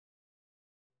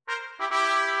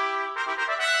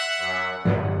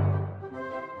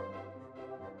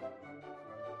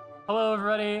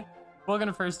everybody. Welcome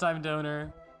to First Time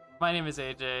Donor. My name is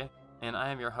AJ, and I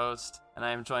am your host, and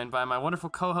I am joined by my wonderful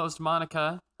co-host,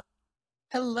 Monica.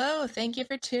 Hello, thank you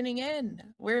for tuning in.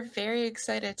 We're very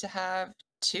excited to have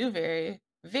two very,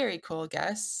 very cool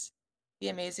guests, the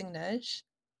amazing Nudge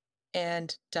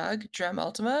and Doug Drum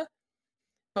Ultima,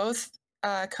 both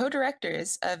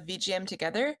co-directors of VGM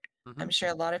Together. I'm sure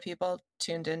a lot of people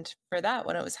tuned in for that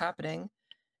when it was happening.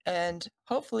 And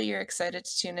hopefully you're excited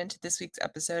to tune into this week's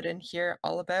episode and hear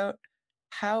all about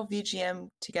how VGM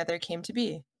Together came to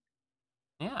be.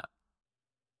 Yeah.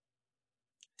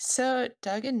 So,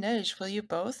 Doug and Nij, will you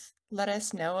both let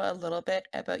us know a little bit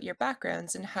about your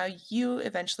backgrounds and how you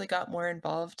eventually got more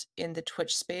involved in the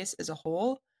Twitch space as a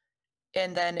whole,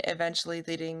 and then eventually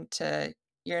leading to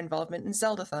your involvement in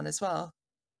Zeldathon as well?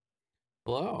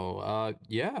 Hello.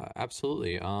 Yeah,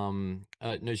 absolutely.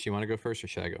 Nij, you want to go first or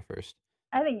should I go first?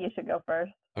 I think you should go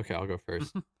first. Okay, I'll go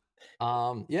first.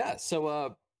 Yeah,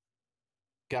 so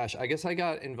gosh, I guess I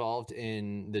got involved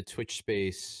in the Twitch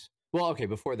space. Well, okay,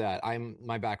 before that,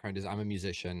 my background is I'm a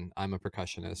musician, I'm a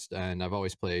percussionist, and I've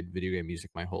always played video game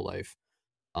music my whole life.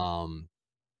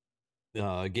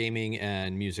 Gaming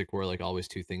and music were like always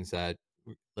two things that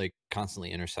like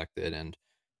constantly intersected, and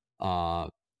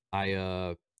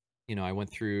I went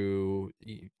through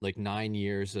like 9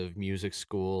 years of music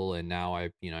school, and now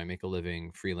I make a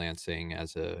living freelancing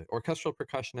as a orchestral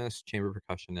percussionist, chamber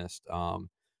percussionist,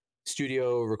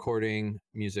 studio recording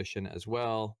musician as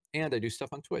well, and I do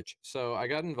stuff on Twitch. So I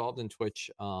got involved in Twitch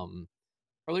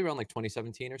probably around like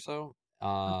 2017 or so,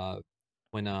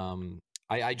 when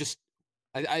I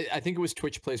think it was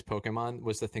Twitch Plays Pokemon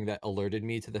was the thing that alerted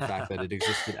me to the fact that it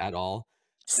existed at all.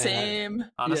 Same.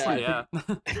 Honestly, yeah.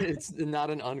 It's not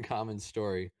an uncommon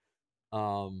story.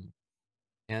 Yeah,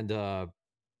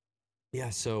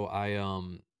 so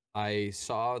I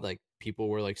saw like people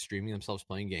were like streaming themselves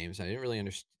playing games. I didn't really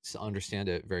understand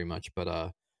it very much, but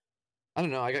I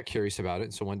don't know, I got curious about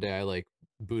it. So one day I like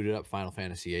booted up Final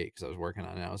Fantasy VIII because I was working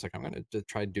on it. I was like, I'm gonna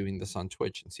try doing this on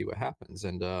Twitch and see what happens.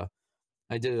 And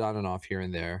I did it on and off here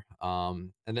and there.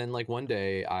 And then like one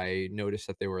day I noticed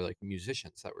that there were like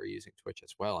musicians that were using Twitch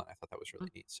as well, and I thought that was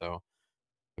really neat. So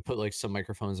I put like some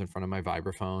microphones in front of my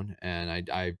vibraphone, and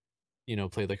I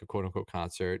played like a quote unquote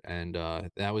concert, and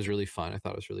that was really fun. I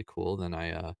thought it was really cool. Then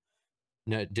I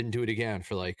didn't do it again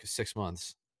for like 6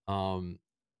 months. And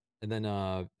then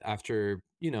after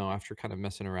kind of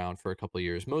messing around for a couple of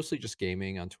years, mostly just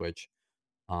gaming on Twitch,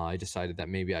 I decided that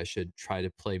maybe I should try to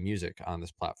play music on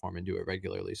this platform and do it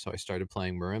regularly. So I started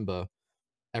playing marimba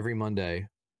every Monday.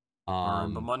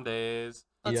 Marimba Mondays.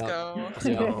 Let's Yep. go. Let's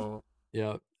go.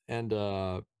 Yeah.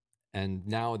 And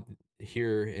now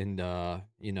here in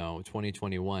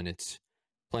 2021, it's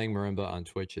playing marimba on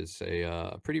Twitch is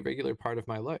a pretty regular part of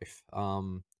my life.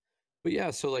 But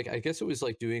yeah, so like I guess it was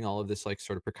like doing all of this like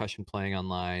sort of percussion playing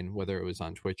online, whether it was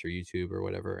on Twitch or YouTube or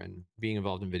whatever, and being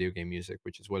involved in video game music,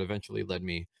 which is what eventually led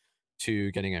me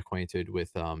to getting acquainted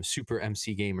with Super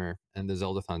MC Gamer and the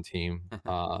Zeldathon team.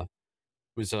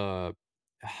 Was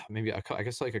maybe I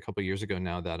guess like a couple years ago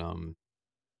now that I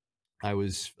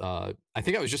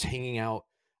think I was just hanging out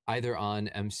either on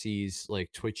MC's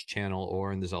like Twitch channel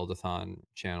or in the Zeldathon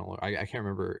channel. I can't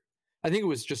remember. I think it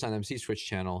was just on MC's Twitch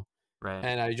channel. Right.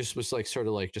 And I just was like sort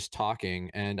of like just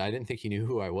talking, and I didn't think he knew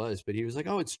who I was, but he was like,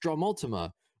 "Oh, it's Drum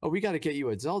Ultima. Oh, we got to get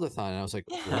you at Zeldathon." And I was like,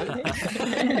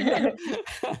 "What?"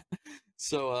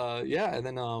 So yeah, and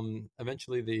then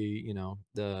eventually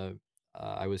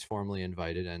I was formally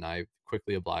invited, and I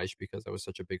quickly obliged because I was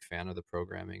such a big fan of the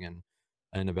programming and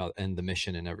the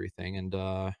mission and everything, and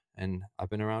I've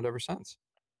been around ever since.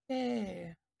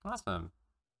 Yay. Awesome.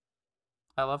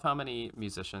 I love how many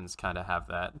musicians kind of have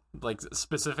that, like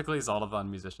specifically Zeldathon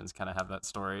musicians kind of have that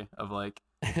story of like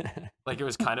it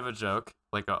was kind of a joke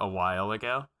like a while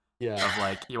ago. Yeah. Of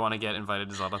like, you want to get invited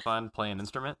to Zeldathon, play an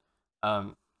instrument.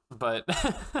 But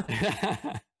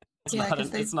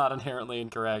it's not inherently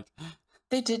incorrect.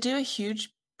 They did do a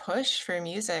huge push for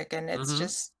music, and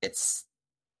it's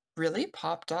really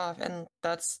popped off, and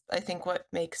that's I think what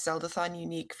makes Zeldathon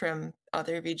unique from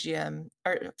other VGM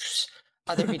or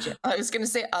other VGM. I was gonna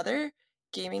say other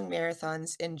gaming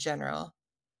marathons in general.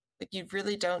 Like you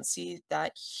really don't see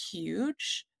that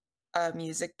huge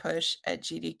music push at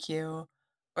GDQ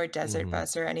or Desert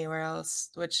Bus or anywhere else,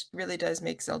 which really does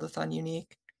make Zeldathon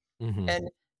unique.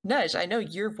 And Nudge, I know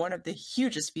you're one of the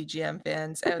hugest VGM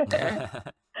fans out there.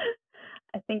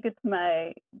 I think it's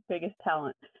my biggest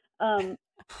talent.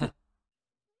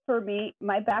 For me,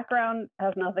 my background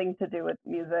has nothing to do with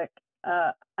music.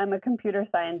 I'm a computer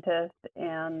scientist,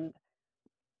 and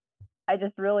I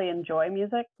just really enjoy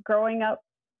music. Growing up,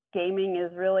 gaming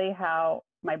is really how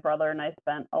my brother and I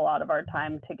spent a lot of our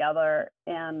time together.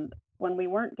 And when we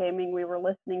weren't gaming, we were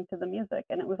listening to the music.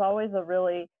 And it was always a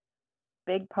really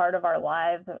big part of our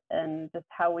lives and just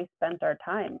how we spent our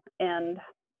time. And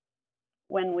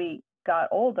when we got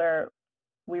older,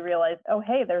 we realized, oh,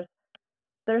 hey,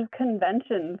 there's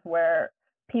conventions where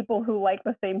people who like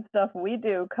the same stuff we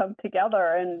do come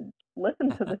together and listen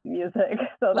to this music.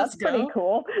 So that's pretty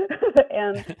cool.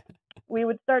 And we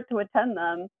would start to attend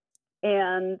them,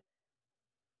 and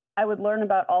I would learn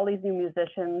about all these new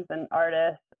musicians and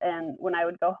artists. And when I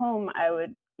would go home, I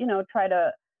would, try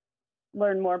to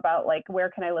learn more about, like, where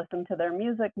can I listen to their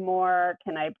music more?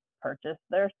 Can I purchase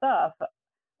their stuff?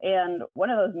 And one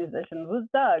of those musicians was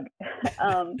Doug.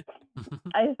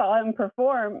 I saw him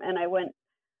perform, and I went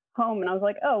home and I was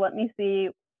like, oh, let me see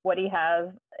what he has.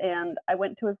 And I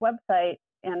went to his website,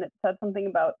 and it said something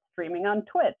about streaming on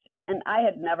Twitch. And I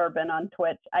had never been on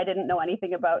Twitch. I didn't know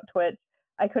anything about Twitch.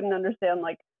 I couldn't understand,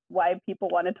 like, why people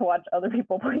wanted to watch other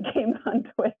people play games on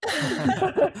Twitch.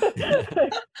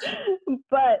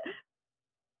 But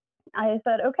I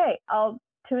said, okay, I'll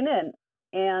tune in.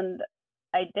 And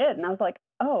I did. And I was like,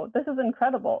 oh, this is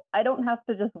incredible. I don't have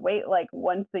to just wait like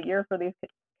once a year for these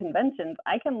conventions.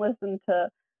 I can listen to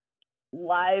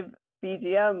live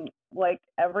VGM like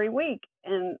every week.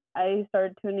 And I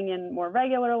started tuning in more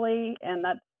regularly. And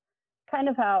that's kind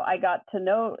of how I got to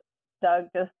know Doug,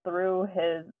 just through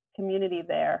his community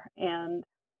there. And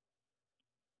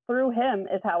through him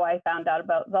is how I found out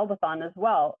about Zeldathon as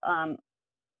well. I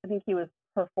think he was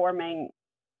performing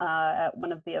at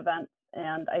one of the events,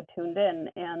 and I tuned in,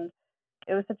 and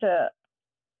it was such a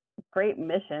great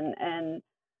mission, and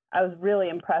I was really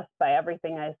impressed by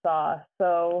everything I saw.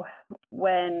 So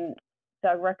when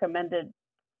Doug recommended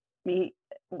me,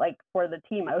 like, for the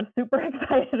team, I was super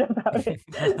excited about it.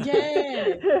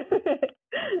 Yay!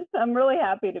 I'm really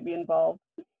happy to be involved.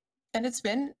 And it's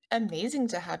been amazing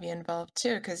to have you involved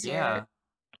too, because you're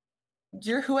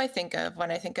who I think of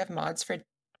when I think of mods for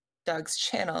Doug's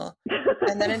channel.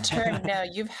 And then in turn, now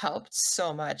you've helped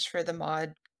so much for the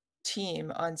mod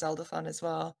team on Zeldathon as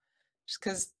well. Just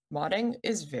because modding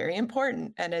is very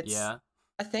important, and it's a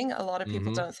thing a lot of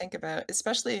people don't think about,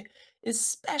 especially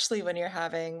when you're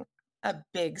having a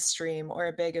big stream or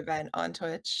a big event on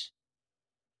Twitch.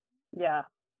 Yeah.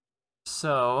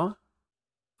 So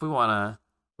if we wanna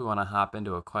hop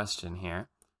into a question here.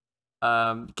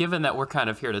 Given that we're kind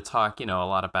of here to talk, a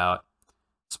lot about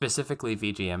specifically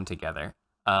VGM Together,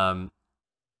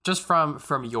 just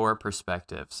from your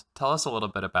perspectives, tell us a little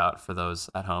bit about, for those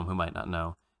at home who might not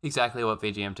know exactly what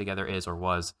VGM Together is or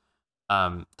was,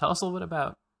 tell us a little bit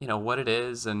about, what it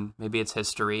is and maybe its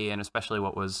history, and especially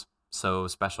what was so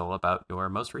special about your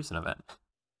most recent event.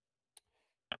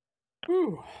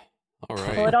 Whew. All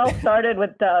right. Well, it all started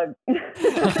with Doug.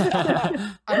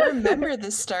 I remember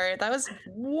the start. That was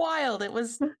wild. It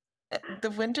was the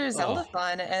Winter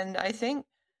Zeldathon, and I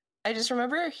just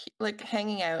remember like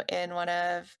hanging out in one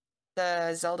of the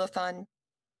Zeldathon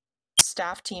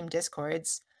staff team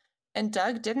Discords, and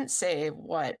Doug didn't say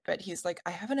what, but he's like, I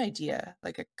have an idea,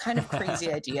 like a kind of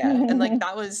crazy idea. And like,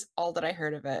 that was all that I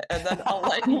heard of it. And then I'll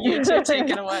let you two take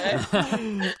it away.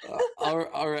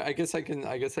 All right. I guess I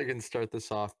can start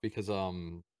this off, because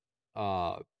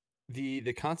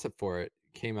the concept for it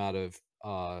came out of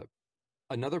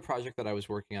another project that I was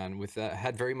working on with that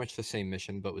had very much the same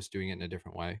mission, but was doing it in a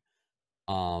different way.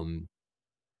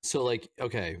 So like,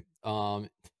 okay,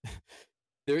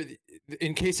 there,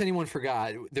 in case anyone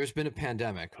forgot, there's been a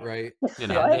pandemic, right? In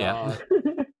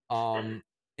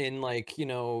like,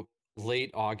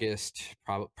 late August,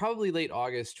 probably late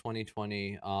August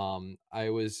 2020, I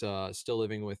was still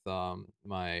living with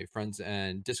my friends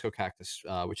and Disco Cactus,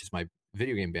 which is my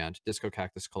video game band, Disco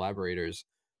Cactus collaborators,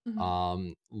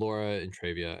 Laura and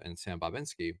Travia and Sam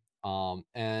Babinski,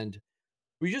 and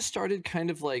we just started kind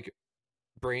of like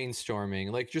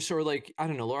brainstorming, like, just sort of like, I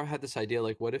don't know, Laura had this idea,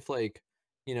 like, what if, like,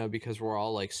 because we're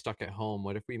all like stuck at home,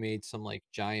 what if we made some like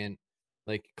giant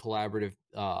like collaborative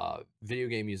video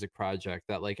game music project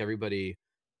that like everybody,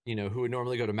 who would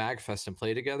normally go to MagFest and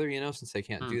play together, since they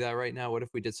can't do that right now, what if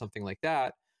we did something like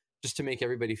that just to make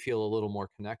everybody feel a little more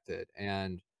connected?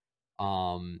 And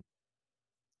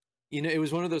it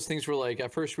was one of those things where, like,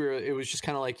 at first it was just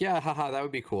kind of like, yeah, haha, that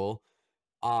would be cool.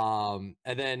 And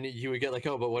then you would get like,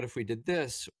 oh, but what if we did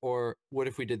this, or what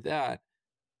if we did that,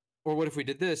 or what if we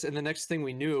did this? And the next thing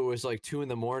we knew, it was like 2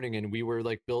 a.m, and we were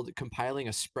like compiling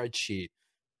a spreadsheet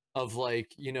of like,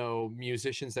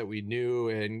 musicians that we knew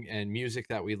and music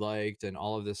that we liked and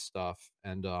all of this stuff.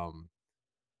 And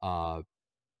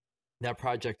that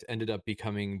project ended up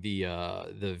becoming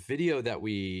the video that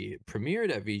we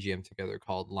premiered at VGM together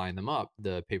called "Line Them Up,"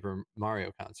 the Paper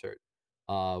Mario concert,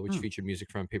 which featured music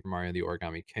from Paper Mario and the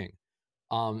Origami King.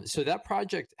 So that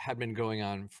project had been going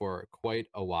on for quite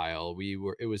a while.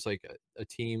 It was like a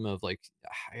team of like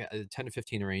 10 to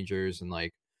 15 arrangers and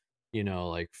like,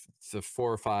 like the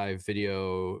 4 or 5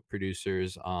 video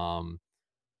producers.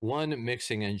 One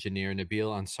mixing engineer, Nabil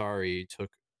Ansari, took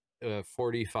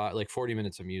 40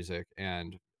 minutes of music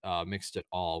and mixed it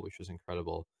all, which was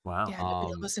incredible. Wow. Yeah,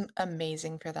 Nabil was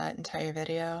amazing for that entire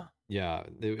video. Yeah,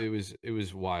 it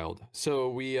was wild. So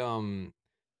we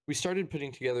started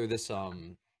putting together this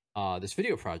this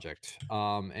video project,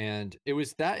 and it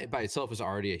was that by itself was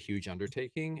already a huge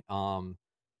undertaking.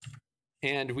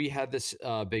 And we had this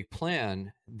big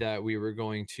plan that we were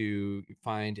going to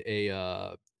find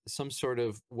a some sort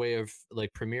of way of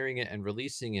like premiering it and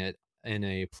releasing it in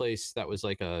a place that was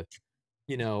like a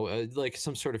like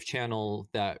some sort of channel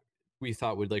that we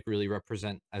thought would like really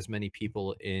represent as many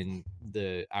people in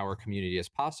our community as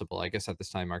possible. I guess at this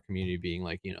time our community being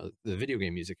like the video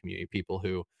game music community, people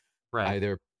who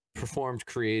either performed,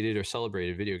 created, or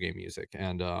celebrated video game music.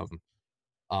 And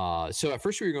so at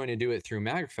first we were going to do it through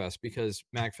MagFest because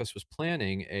MagFest was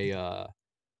planning a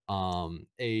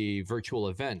virtual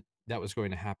event that was going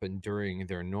to happen during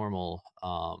their normal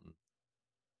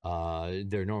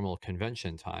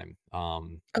convention time. Oh,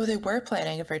 they were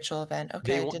planning a virtual event.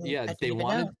 Okay,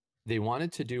 they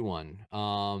wanted to do one.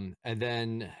 And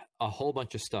then a whole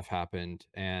bunch of stuff happened,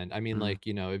 and I mean, like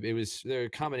it was a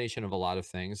combination of a lot of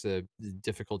things, the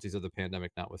difficulties of the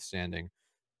pandemic notwithstanding.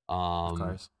 Of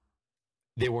course.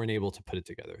 They weren't able to put it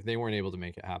together. They weren't able to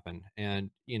make it happen.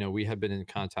 And we had been in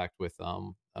contact with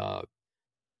a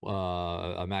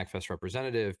MagFest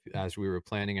representative as we were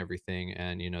planning everything,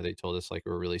 and they told us like,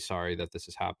 we're really sorry that this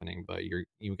is happening, but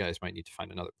you guys might need to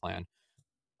find another plan.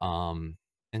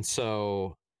 And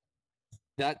so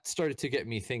that started to get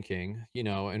me thinking,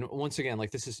 and once again,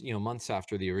 like this is months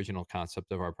after the original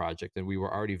concept of our project, and we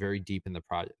were already very deep in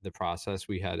the process.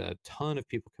 We had a ton of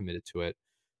people committed to it.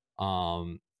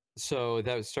 So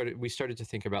we started to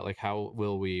think about like, how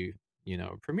will we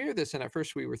premiere this? And at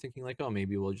first we were thinking like, oh,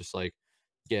 maybe we'll just like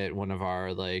get one of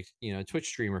our like Twitch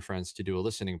streamer friends to do a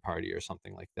listening party or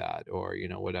something like that, or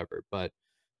whatever. But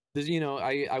there's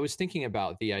I was thinking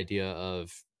about the idea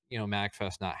of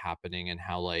MagFest not happening, and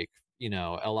how like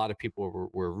a lot of people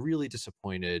were really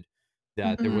disappointed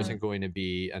that there wasn't going to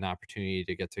be an opportunity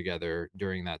to get together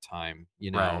during that time,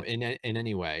 in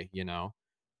any way,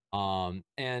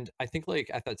 and I think like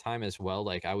at that time as well,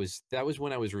 like that was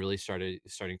when I was really starting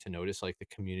to notice like the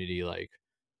community like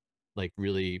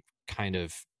really kind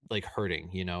of like hurting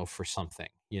for something,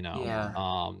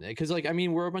 because like I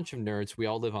mean, we're a bunch of nerds, we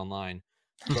all live online,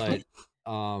 but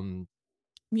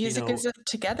music is a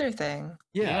together thing.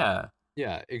 Yeah,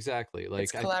 exactly. Like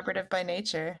it's collaborative by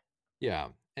nature. Yeah.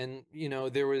 And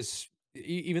there was,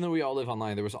 even though we all live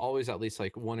online, there was always at least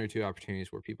like 1 or 2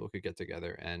 opportunities where people could get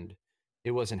together, and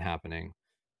it wasn't happening.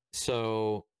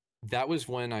 So that was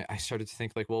when I started to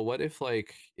think like, well, what if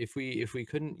like if we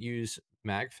couldn't use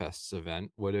MagFest's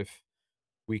event, what if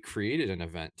we created an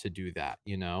event to do that,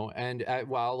 and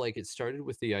while like it started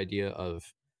with the idea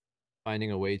of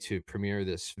finding a way to premiere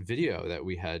this video that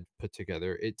we had put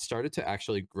together, it started to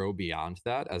actually grow beyond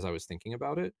that as I was thinking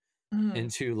about it,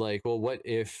 into like, well, what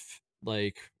if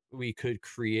like we could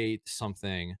create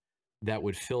something that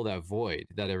would fill that void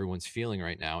that everyone's feeling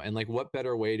right now? And like, what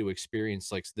better way to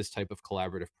experience like this type of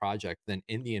collaborative project than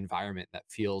in the environment that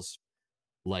feels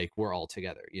like we're all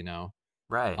together,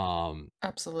 Right.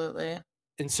 Absolutely.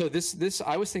 And so this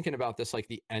I was thinking about this like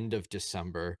the end of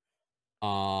December,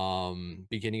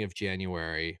 beginning of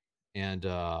January, and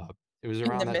it was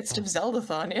around in the midst of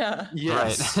Zeldathon.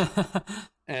 Yes. Right.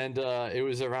 And it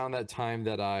was around that time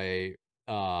that I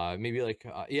maybe like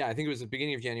I think it was the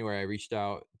beginning of January, I reached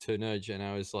out to Nudge and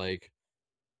I was like,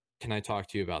 can I talk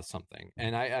to you about something?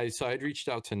 And so I'd reached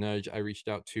out to Nudge. I reached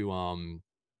out to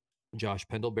Josh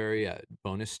Pendlebury at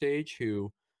Bonus Stage, who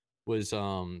was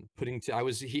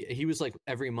he was like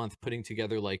every month putting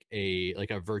together like a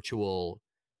virtual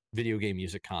video game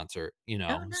music concert, Oh,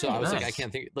 nice. So I was like, I can't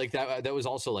think like that was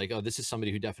also like, oh, this is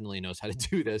somebody who definitely knows how to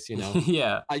do this,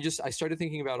 Yeah. I started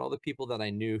thinking about all the people that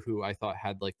I knew who I thought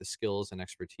had like the skills and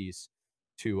expertise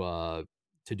to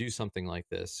do something like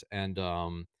this. And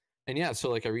yeah,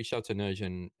 so like I reached out to Nudge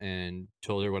and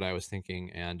told her what I was thinking,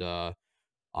 and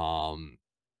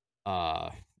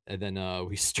then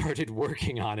we started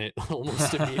working on it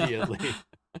almost immediately.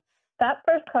 That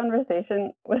first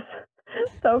conversation was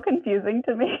so confusing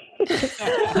to me.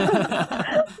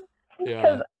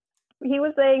 Yeah. he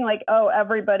was saying like, oh,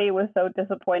 everybody was so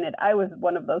disappointed. I was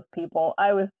one of those people.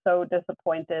 I was so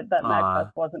disappointed that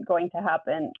MagFest wasn't going to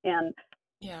happen. And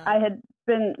I had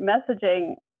been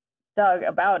messaging Doug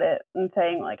about it and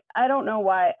saying like, I don't know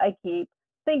why I keep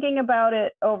thinking about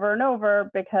it over and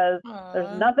over because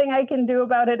there's nothing I can do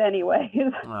about it anyways.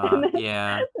 And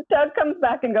then Doug comes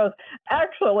back and goes,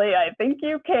 actually, I think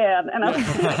you can. And I was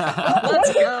like,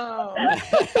 let's go. I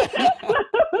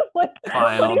was like,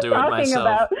 fine, I'll do it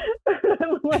myself.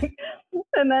 Like,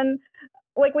 and then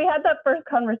like we had that first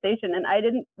conversation and I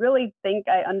didn't really think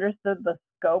I understood the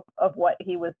scope of what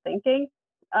he was thinking.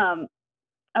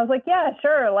 I was like, yeah,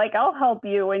 sure. Like, I'll help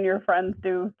you when your friends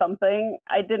do something.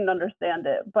 I didn't understand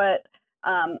it. But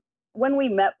when we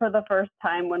met for the first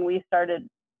time, when we started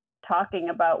talking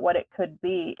about what it could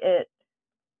be, it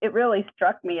really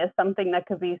struck me as something that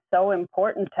could be so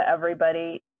important to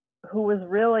everybody who were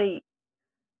really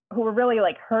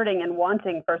like hurting and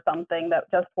wanting for something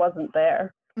that just wasn't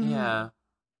there. Yeah.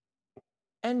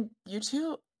 And you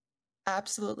two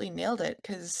absolutely nailed it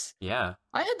because I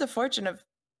had the fortune of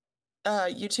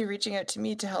you two reaching out to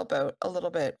me to help out a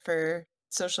little bit for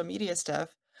social media stuff.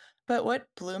 But what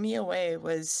blew me away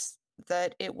was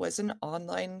that it was an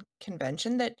online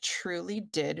convention that truly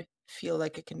did feel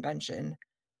like a convention.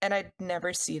 And I'd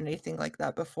never seen anything like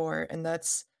that before. And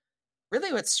that's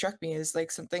really what struck me as like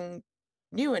something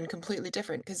new and completely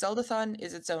different. Because Zeldathon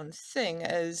is its own thing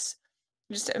as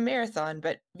just a marathon,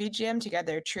 but VGM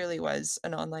Together truly was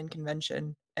an online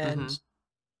convention. And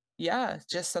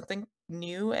just something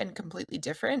new and completely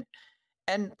different.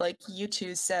 And like you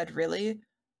two said, really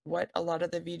what a lot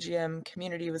of the VGM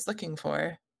community was looking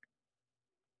for.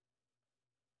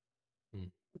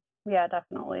 Yeah,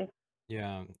 definitely.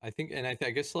 Yeah, I think, and I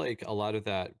guess like a lot of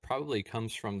that probably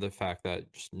comes from the fact that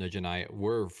Nudge and I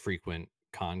were frequent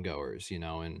con goers, you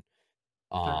know, and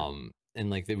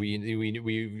like that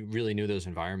we really knew those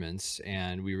environments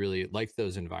and we really liked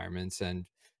those environments. And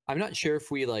I'm not sure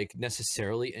if we like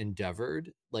necessarily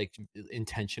endeavored like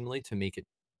intentionally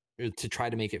to try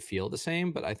to make it feel the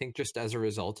same, but I think just as a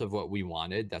result of what we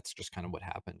wanted, that's just kind of what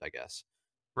happened, I guess.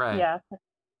 Right.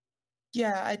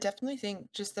 Yeah, I definitely think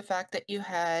just the fact that you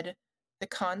had the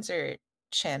concert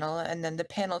channel and then the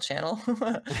panel channel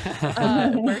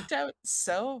worked out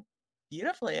so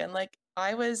beautifully. And like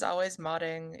I was always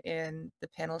modding in the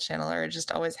panel channel or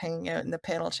just always hanging out in the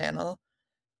panel channel.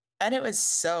 And it was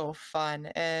so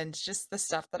fun. And just the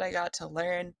stuff that I got to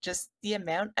learn, just the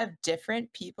amount of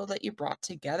different people that you brought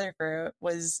together for it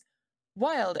was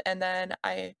wild. And then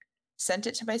I sent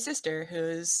it to my sister,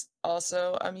 who's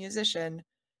also a musician.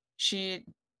 She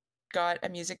got a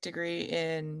music degree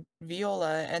in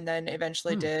viola and then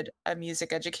eventually did a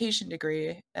music education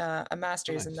degree, a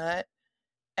master's in that.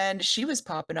 And she was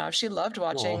popping off. She loved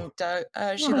watching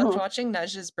loved watching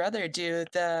Nudge's brother do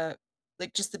the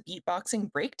like just the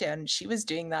beatboxing breakdown. She was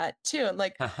doing that too. And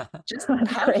like just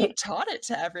how he taught it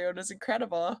to everyone was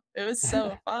incredible. It was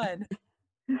so fun.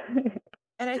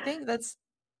 And I think that's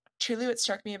truly what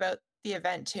struck me about the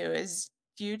event too, is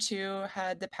you two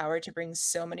had the power to bring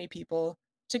so many people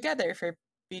together for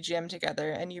VGM Together,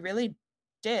 and you really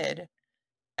did.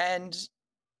 And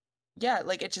yeah,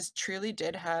 like it just truly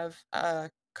did have a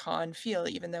con feel,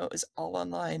 even though it was all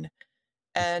online.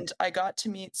 And I got to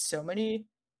meet so many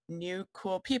new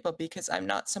cool people because I'm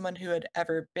not someone who had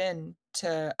ever been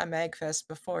to a MagFest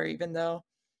before, even though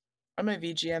I'm a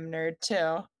VGM nerd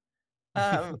too.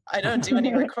 I don't do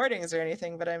any recordings or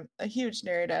anything, but I'm a huge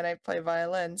nerd and I play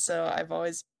violin, so I've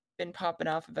always been popping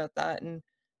off about that and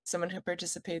someone who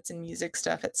participates in music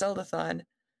stuff at Zeldathon.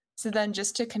 So then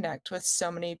just to connect with so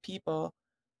many people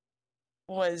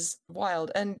was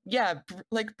wild. And yeah,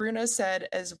 like Bruno said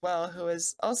as well, who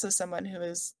is also someone who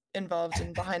is involved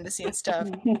in behind the scenes stuff,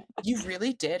 you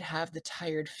really did have the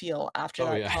tired feel after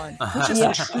that con, which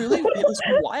is truly, it was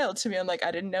wild to me. I'm like,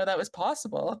 I didn't know that was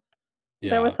possible.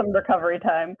 There was some recovery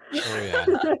time. Oh yeah.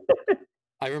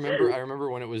 I remember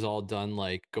when it was all done,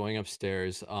 like going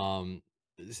upstairs,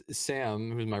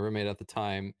 Sam, who's my roommate at the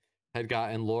time, had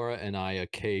gotten Laura and I a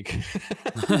cake.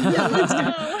 Yeah, let's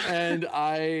go. And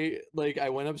I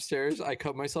went upstairs, I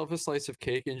cut myself a slice of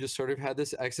cake and just sort of had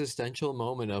this existential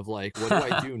moment of like, what do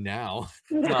I do now?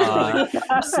 Like,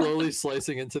 slowly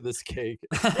slicing into this cake.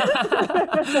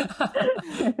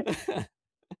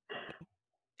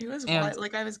 It was wild.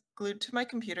 Like I was glued to my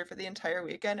computer for the entire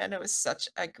weekend, and it was such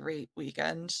a great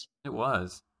weekend. It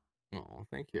was. Oh,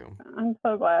 thank you. I'm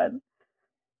so glad.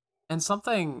 And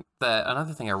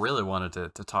another thing I really wanted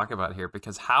to talk about here,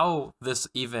 because how this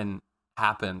even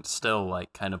happened still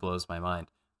like kind of blows my mind.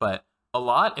 But a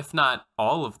lot, if not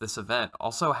all of this event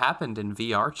also happened in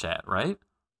VR chat, right?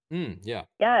 Yeah.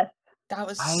 Yes. That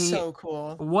was I so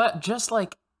cool. what just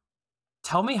like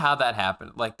tell me how that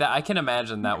happened. Like that I can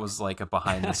imagine that was like a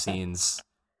behind the scenes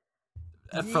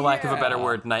for lack of a better Yeah.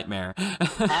 word, nightmare.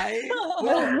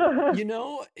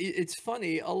 Well, it's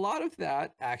funny. A lot of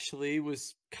that actually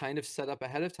was kind of set up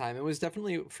ahead of time. It was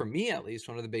definitely, for me at least,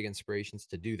 one of the big inspirations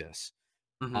to do this.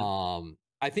 Mhm.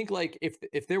 I think like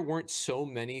if there weren't so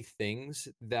many things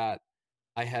that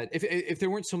I had, if there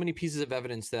weren't so many pieces of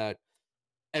evidence that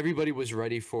everybody was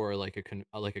ready for like a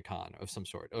con of some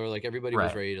sort, or like everybody was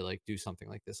Right. ready to like do something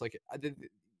like this, like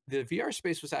the VR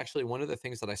space was actually one of the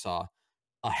things that I saw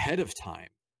ahead of time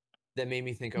that made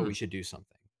me think, oh, Hmm. we should do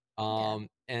something. Yeah.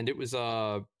 And it was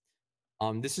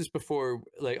this is before,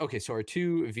 like, okay, so our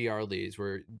two VR leads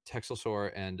were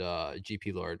Texelsor and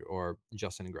GP Lord, or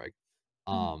Justin and Greg.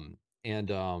 Mhm.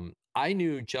 And I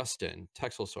knew Justin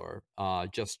Texelsor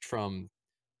just from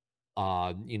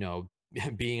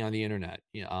being on the internet.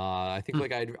 I think Hmm.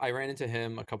 like I ran into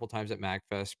him a couple times at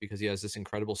MagFest because he has this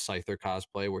incredible Scyther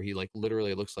cosplay where he like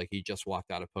literally looks like he just walked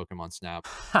out of Pokemon Snap.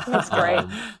 It's great.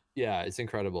 Yeah, it's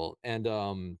incredible. And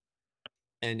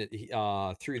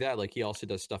through that, like, he also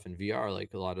does stuff in VR,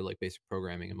 like a lot of like basic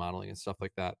programming and modeling and stuff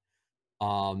like that.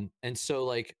 And so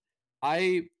like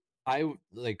I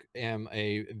like am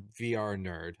a VR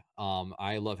nerd.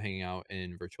 I love hanging out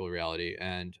in virtual reality,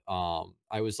 and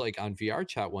I was like on VR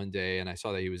chat one day and I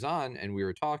saw that he was on and we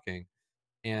were talking,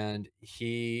 and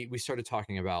we started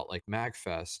talking about like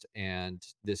MagFest and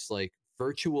this like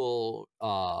virtual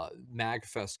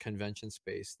MagFest convention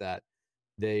space that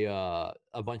they a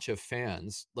bunch of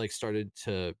fans like started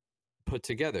to put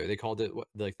together. They called it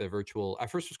like the virtual,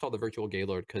 at first it was called the Virtual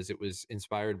Gaylord because it was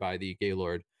inspired by the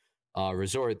Gaylord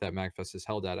resort that MagFest is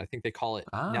held at. I think now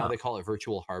Oh, they call it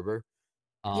Virtual Harbor.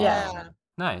 Yeah. Yeah. Um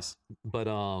nice. but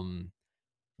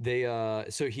they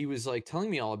so he was like telling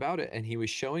me all about it, and he was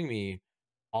showing me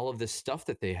all of this stuff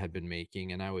that they had been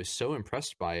making, and I was so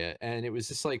impressed by it. And it was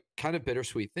just like kind of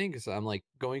bittersweet thing because I'm like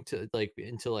going to like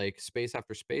into like space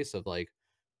after space of like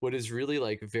what is really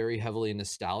like very heavily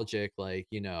nostalgic, like,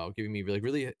 giving me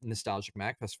really nostalgic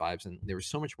MagFest vibes, and there was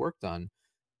so much work done.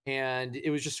 And it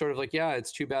was just sort of like, yeah,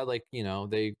 it's too bad, like,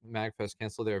 they MagFest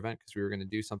canceled their event because we were going to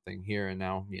do something here, and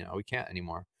now we can't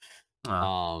anymore.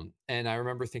 Oh, And I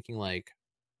remember thinking like,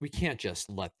 we can't just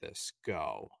let this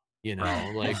go,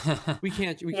 right. like we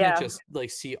can't Yeah. just like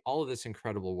see all of this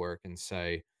incredible work and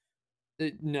say,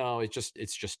 no,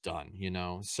 it's just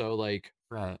done, so like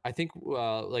Right. I think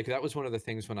like that was one of the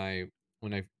things when I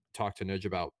talked to Nudge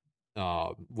about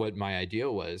what my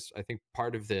idea was. I think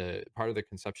part of the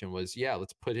conception was, yeah,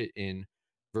 let's put it in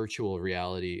virtual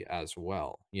reality as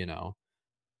well,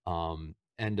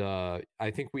 and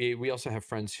I think we also have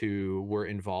friends who were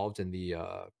involved in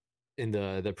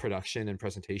the production and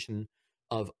presentation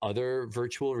of other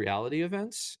virtual reality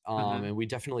events, Mhm. and we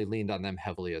definitely leaned on them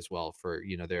heavily as well for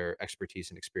their expertise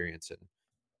and experience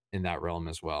in that realm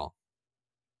as well.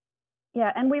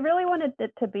 Yeah, and we really wanted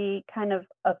it to be kind of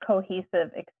a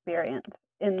cohesive experience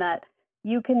in that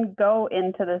you can go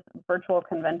into this virtual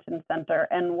convention center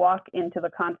and walk into the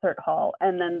concert hall,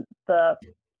 and then the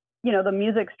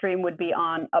music stream would be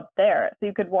on up there. So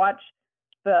you could watch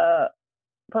the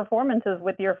performances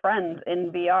with your friends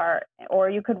in VR, or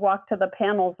you could walk to the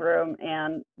panels room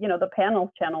and, the panels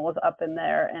channel was up in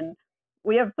there. And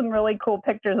we have some really cool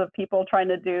pictures of people trying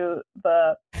to do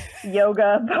the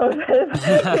yoga poses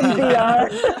in VR.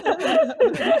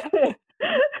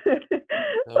 That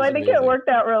So was I think it amazing. worked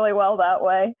out really well that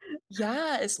way.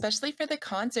 Yeah, especially for the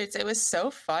concerts. It was so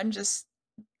fun. Just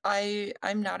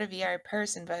I'm not a VR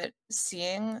person, but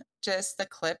seeing just the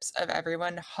clips of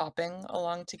everyone hopping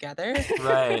along together,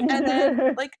 Right. and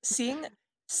then like seeing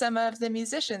some of the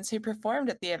musicians who performed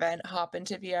at the event hop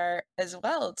into VR as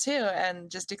well too, and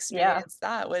just Yeah, experience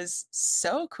that was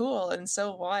so cool and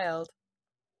so wild.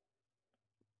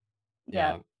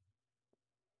 yeah. Yeah,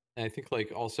 and I think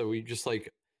like also we just like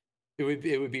it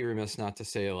would be remiss not to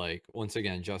say, like, once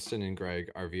again, Justin and Greg,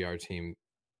 our VR team,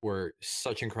 were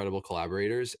such incredible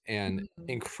collaborators and Mhm.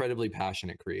 incredibly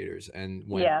passionate creators, and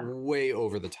went Yeah, way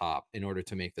over the top in order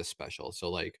to make this special.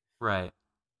 So Right.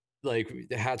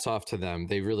 like hats off to them.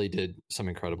 They really did some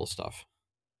incredible stuff.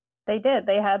 they did.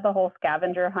 They had the whole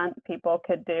scavenger hunt people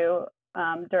could do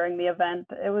during the event.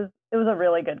 It was a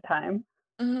really good time.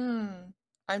 Mhm.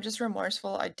 I'm just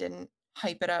remorseful I didn't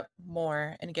hype it up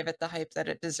more and give it the hype that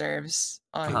it deserves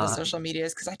on the Uh-huh. social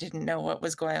medias because I didn't know what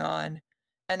was going on.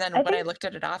 And then I when I think, looked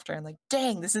at it after, I'm like,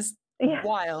 dang, this is yeah,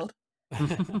 wild.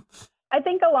 I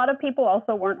think a lot of people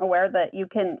also weren't aware that you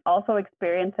can also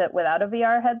experience it without a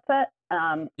VR headset,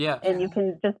 Yeah. and you Yeah.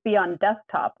 can just be on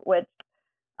desktop, which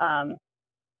um,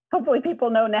 Hopefully people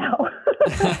know now.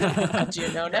 I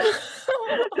do know now.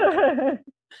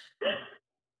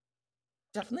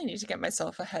 Definitely need to get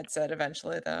myself a headset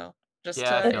eventually, though, just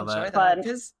Yeah, I to feel enjoy that. that, Fun.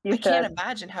 because You I can't should.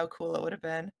 imagine how cool it would have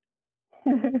been.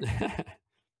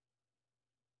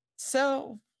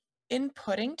 So, in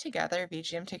putting together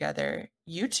VGM together,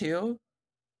 you two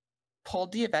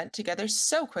pulled the event together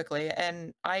so quickly,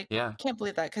 and I Yeah. can't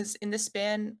believe that, because in the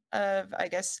span of, I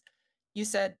guess, you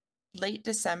said late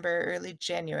December, early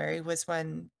January was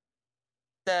when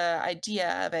the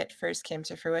idea of it first came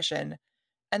to fruition.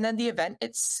 And then the event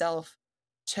itself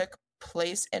took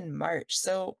place in March.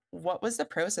 So, what was the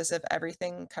process of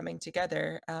everything coming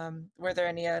together? Were there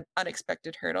any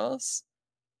unexpected hurdles?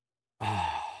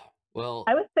 Well,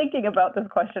 I was thinking about this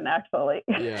question actually.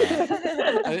 yeah.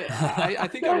 I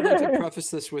think I would like to preface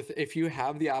this with, if you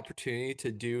have the opportunity to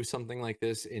do something like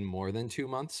this in more than 2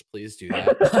 months, please do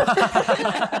that.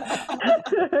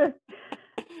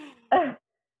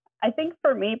 I think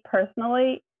for me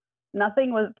personally,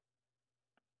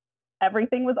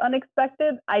 everything was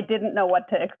unexpected. I didn't know what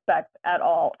to expect at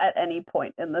all at any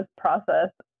point in this process.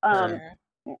 Sure.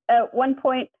 At one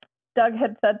point, Doug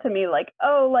had said to me, like,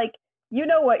 oh, like, you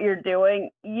know what you're doing.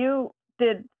 You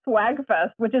did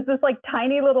Swagfest, which is this like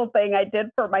tiny little thing I did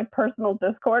for my personal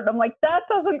Discord. I'm like, that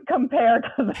doesn't compare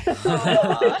to this.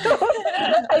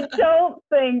 I don't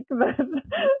think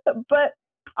that, but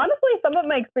honestly, some of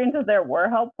my experiences there were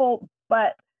helpful,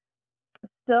 but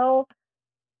still,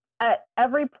 at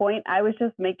every point, I was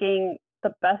just making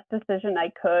the best decision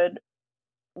I could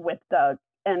with Doug.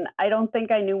 And I don't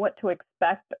think I knew what to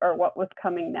expect or what was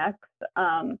coming next.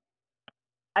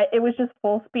 It was just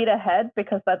full speed ahead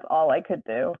because that's all I could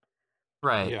do.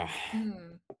 Right. Yeah.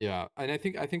 Yeah. And I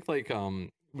think like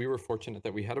we were fortunate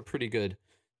that we had a pretty good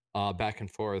back and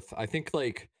forth. I think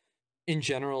like in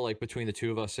general, like between the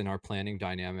two of us in our planning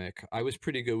dynamic, I was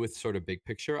pretty good with sort of big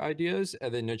picture ideas,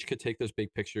 and then Nudge could take those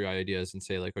big picture ideas and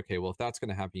say like, okay, well, if that's going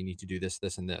to happen, you need to do this,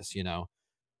 this, and this, you know.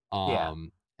 Yeah.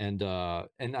 And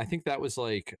I think that was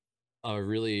like a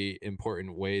really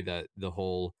important way that the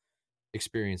whole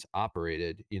experience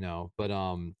operated, you know. But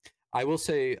I will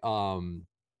say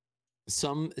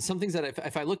some things that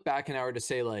if I look back and I were to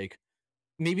say like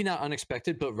maybe not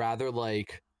unexpected, but rather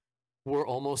like were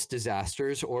almost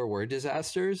disasters or were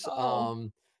disasters. Oh.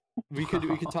 We could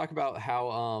talk about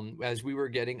how as we were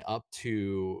getting up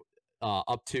to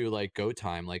like go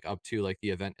time, like up to like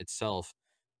the event itself,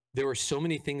 there were so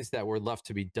many things that were left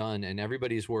to be done, and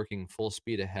everybody's working full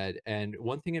speed ahead. And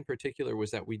one thing in particular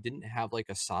was that we didn't have like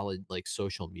a solid like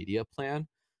social media plan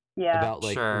Yeah. about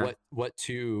like Sure. what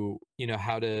to, you know,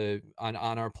 how to on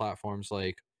our platforms,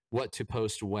 like what to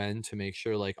post when to make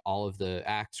sure like all of the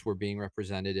acts were being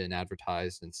represented and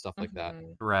advertised and stuff like that.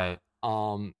 Right.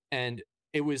 And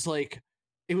it was like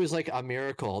a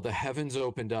miracle. The heavens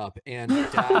opened up, and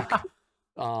Dak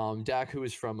Dak, who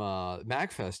was from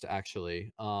Magfest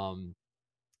actually,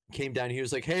 came down. He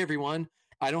was like, "Hey everyone,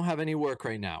 I don't have any work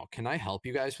right now. Can I help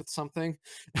you guys with something?"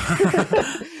 And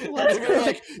we were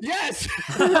like, "Yes!"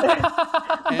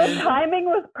 The timing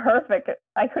was perfect.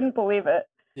 I couldn't believe it.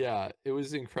 Yeah, it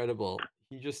was incredible.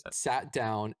 He just sat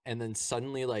down and then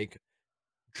suddenly like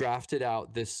drafted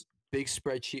out this big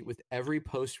spreadsheet with every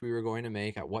post we were going to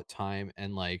make at what time,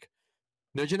 and like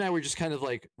Nudge and I were just kind of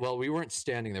like, well, we weren't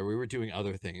standing there. We were doing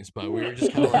other things, but we were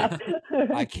just kind of like,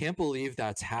 I can't believe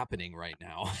that's happening right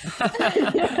now.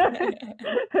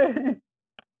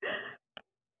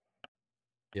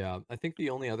 Yeah, I think the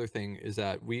only other thing is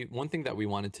that one thing that we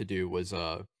wanted to do was,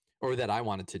 or that I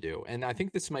wanted to do, and I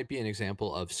think this might be an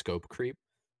example of scope creep,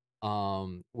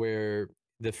 where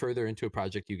the further into a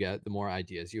project you get, the more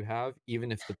ideas you have,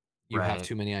 even if you have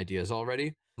too many ideas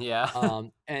already. Yeah.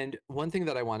 And one thing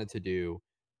that I wanted to do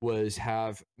was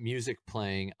have music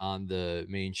playing on the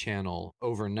main channel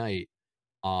overnight,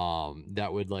 that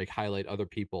would like highlight other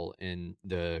people in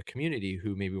the community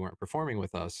who maybe weren't performing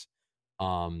with us.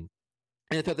 And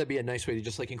I thought that'd be a nice way to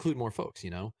just like include more folks,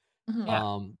 you know?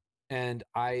 Yeah. And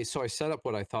I set up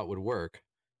what I thought would work.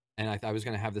 And I was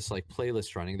going to have this like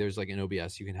playlist running. There's like in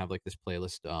OBS, you can have like this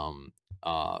playlist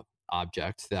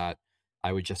object that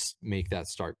I would just make that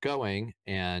start going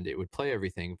and it would play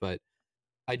everything. But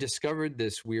I discovered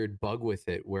this weird bug with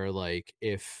it where like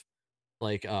if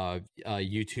like a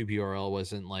YouTube URL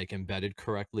wasn't like embedded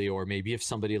correctly, or maybe if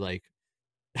somebody like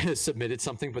submitted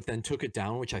something but then took it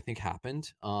down, which I think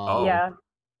happened, Yeah.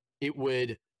 it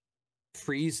would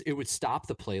freeze, it would stop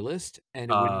the playlist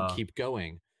and it wouldn't keep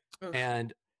going. Oof.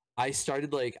 And I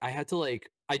started like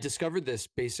I discovered this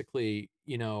basically,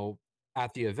 you know,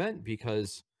 at the event,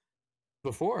 because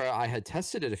before I had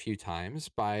tested it a few times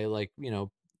by like, you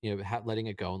know, you know, letting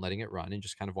it go and letting it run and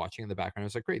just kind of watching in the background. I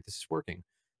was like, great, this is working.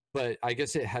 But I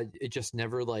guess it just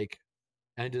never like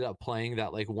ended up playing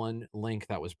that like one link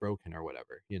that was broken or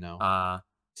whatever, you know?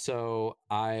 So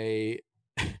I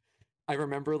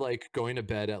remember like going to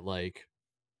bed at like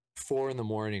 4 in the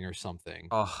morning or something.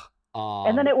 Oh.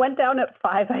 And then it went down at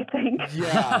 5, I think.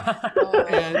 Yeah.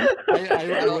 And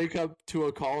I wake up to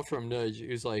a call from Nudge. He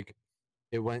was like,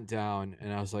 it went down,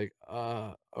 and I was like,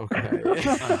 okay.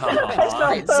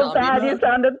 I felt so bad. You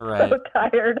sounded so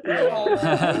tired. Yeah.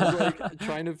 I was like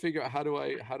trying to figure out how do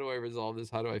I resolve this?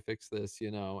 How do I fix this?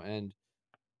 You know, and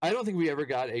I don't think we ever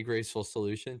got a graceful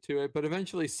solution to it, but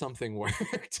eventually something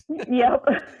worked. Yep.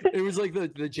 It was like the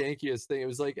jankiest thing. It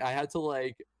was like I had to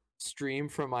like stream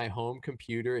from my home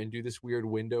computer and do this weird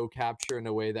window capture in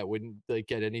a way that wouldn't like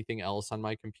get anything else on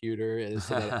my computer. And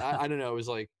so that, I don't know. It was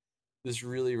like this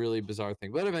really, really bizarre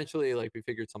thing. But eventually, like, we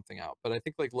figured something out. But I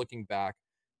think, like, looking back,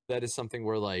 that is something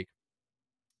where, like,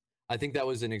 I think that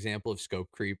was an example of scope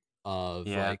creep of,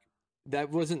 like,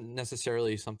 that wasn't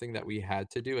necessarily something that we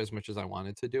had to do as much as I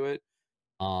wanted to do it.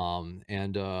 And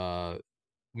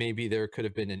maybe there could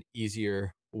have been an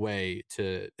easier way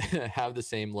to have the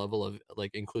same level of,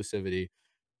 like, inclusivity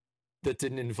that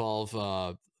didn't involve,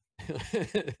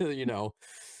 you know,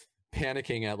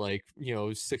 panicking at like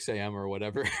 6 a.m. or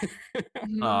whatever.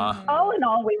 All in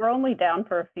all, we were only down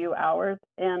for a few hours,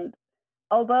 and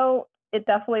although it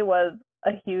definitely was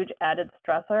a huge added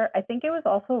stressor, I think it was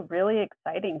also really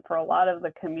exciting for a lot of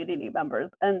the community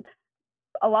members, and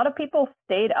a lot of people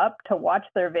stayed up to watch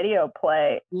their video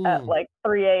play at like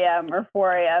 3 a.m. or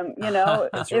 4 a.m. You know,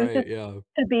 That's it was right. just Yeah.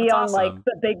 to be That's on awesome. like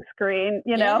the big screen.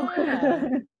 You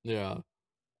know. Yeah.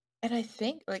 And I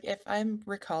think, like, if I'm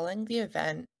recalling the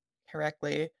event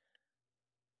correctly,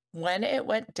 when it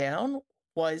went down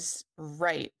was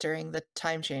right during the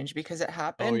time change because it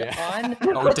happened on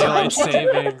daylight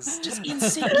savings. Just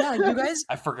insane. Yeah, you guys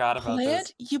I forgot about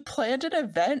this. You planned an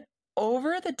event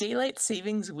over the daylight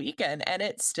savings weekend, and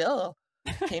it still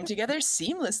came together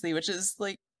seamlessly, which is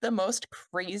like the most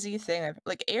crazy thing.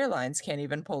 Like, airlines can't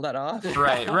even pull that off.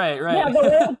 Right. Yeah, the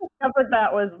way I discovered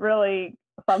that was really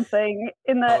something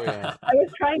in that I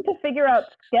was trying to figure out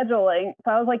scheduling.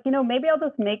 So I was like, maybe I'll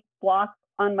just make blocks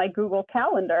on my Google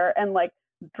Calendar and like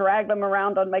drag them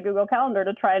around on my Google Calendar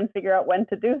to try and figure out when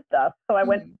to do stuff. So I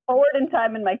went forward in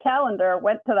time in my calendar,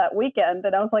 went to that weekend,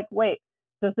 and I was like, wait,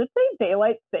 does it say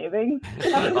daylight savings?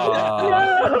 No.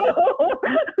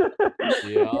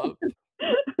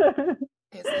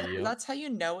 That's how you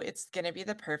know it's going to be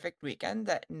the perfect weekend,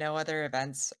 that no other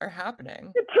events are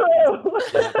happening. True.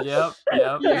 Yep.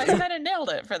 You guys kind of nailed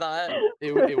it for that.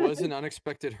 It was an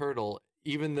unexpected hurdle,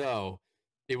 even though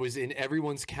it was in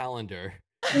everyone's calendar.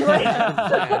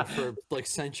 Planned for like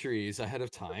centuries ahead of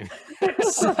time.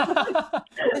 The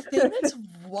thing that's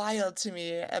wild to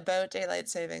me about daylight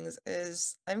savings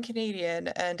is I'm Canadian,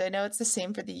 and I know it's the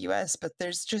same for the US, but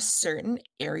there's just certain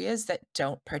areas that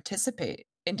don't participate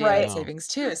in daylight savings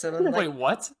too. So I'm like, wait,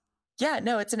 what? Yeah,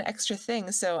 no, it's an extra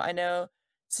thing. So I know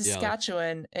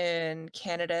Saskatchewan in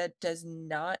Canada does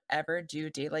not ever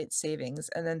do daylight savings,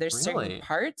 and then there's certain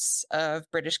parts of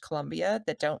British Columbia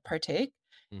that don't partake.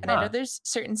 And I know there's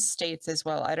certain states as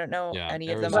well. I don't know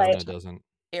any of them. Arizona doesn't.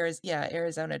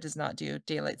 Arizona does not do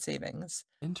daylight savings.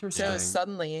 Interesting. So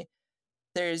suddenly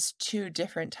there's 2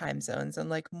 different time zones and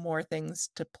like more things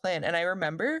to plan. And I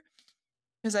remember,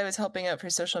 because I was helping out for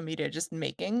social media, just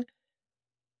making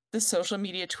the social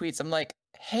media tweets. I'm like,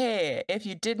 hey, if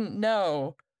you didn't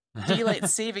know, daylight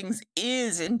savings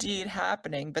is indeed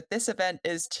happening, but this event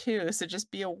is too, so just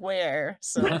be aware.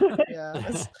 So yeah,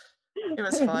 it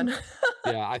was fun.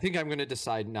 Yeah, I think I'm going to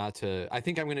decide not to. I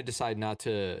think I'm going to decide not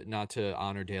to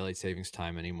honor daylight savings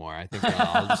time anymore. I think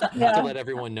I'll just have to let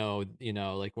everyone know,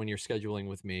 like when you're scheduling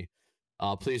with me,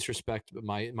 please respect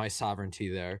my sovereignty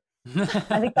there.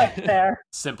 I think that's fair.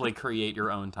 Simply create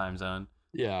your own time zone.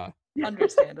 Yeah.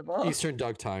 Understandable. Eastern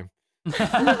Doug time.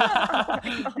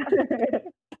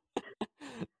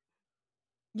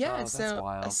 Yeah,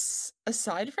 so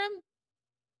aside from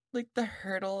like the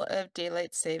hurdle of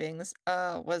daylight savings,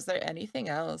 was there anything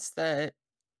else that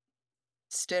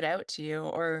stood out to you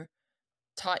or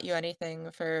taught you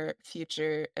anything for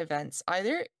future events,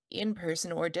 either in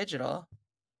person or digital?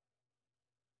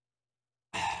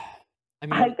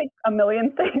 I think a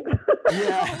million things.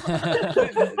 Yeah.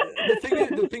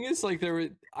 The thing is, like,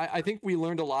 I think we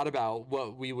learned a lot about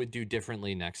what we would do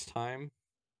differently next time.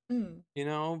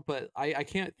 But I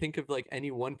can't think of like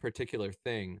any one particular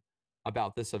thing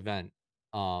about this event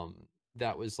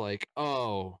that was like,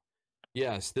 oh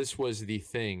yes, this was the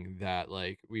thing that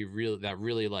like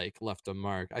really like left a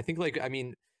mark. I think, like, I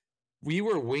mean, we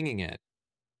were winging it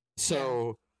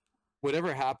So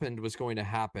whatever happened was going to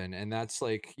happen, and that's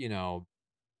like,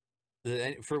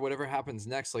 for whatever happens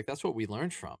next, like that's what we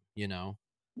learned from,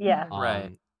 Yeah.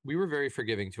 Right. We were very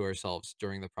forgiving to ourselves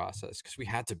during the process because we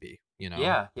had to be,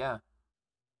 Yeah, yeah.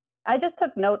 I just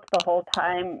took notes the whole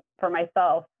time for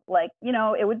myself. Like,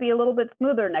 it would be a little bit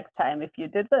smoother next time if you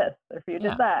did this or if you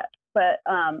did that. But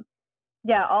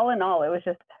yeah, all in all, it was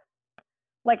just,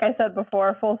 like I said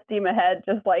before, full steam ahead,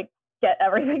 just like get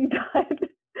everything done.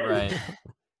 Right.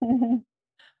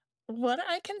 What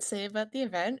I can say about the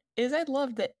event is I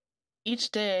loved that each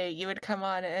day you would come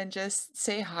on and just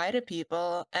say hi to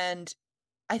people. And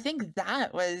I think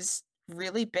that was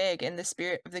really big in the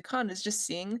spirit of the con, is just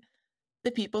seeing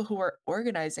the people who were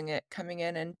organizing it coming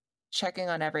in and checking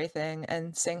on everything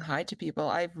and saying hi to people.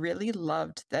 I really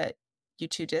loved that you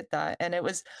two did that. And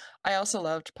I also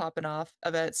loved popping off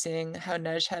about seeing how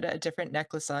Nej had a different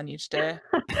necklace on each day.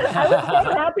 I was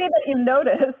so happy that you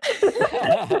noticed.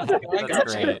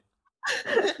 That's great.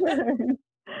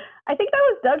 I think that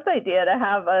was Doug's idea to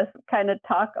have us kind of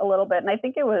talk a little bit. And I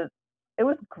think it was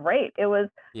great. It was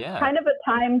kind of a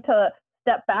time to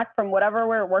step back from whatever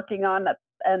we're working on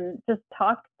and just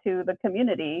talk to the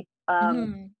community.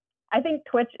 I think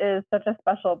Twitch is such a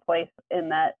special place in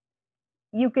that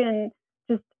you can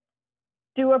just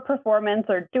do a performance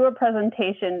or do a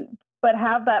presentation, but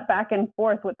have that back and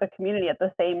forth with the community at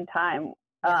the same time,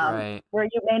 where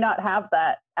you may not have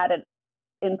that at an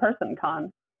in-person con.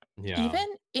 Yeah. Even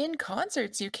in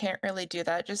concerts, you can't really do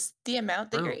that. Just the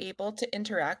amount that you're able to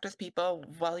interact with people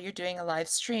while you're doing a live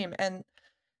stream. And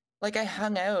like I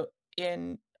hung out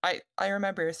I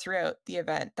remember throughout the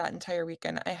event that entire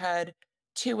weekend, I had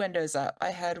 2 windows up.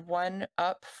 I had one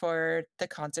up for the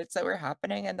concerts that were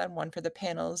happening and then one for the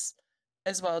panels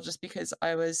as well, just because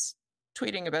I was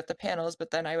tweeting about the panels,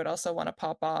 but then I would also want to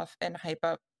pop off and hype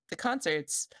up the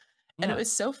concerts. And it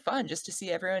was so fun just to see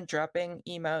everyone dropping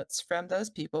emotes from those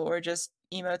people or just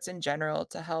emotes in general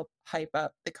to help hype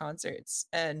up the concerts.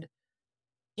 And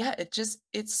yeah,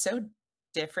 it's so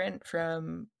different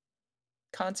from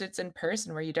concerts in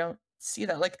person where you don't see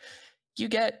that. Like, you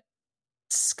get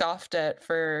scoffed at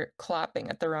for clapping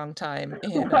at the wrong time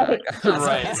in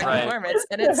performance,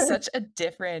 and it's such a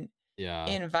different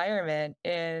environment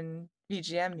in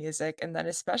VGM music, and then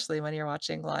especially when you're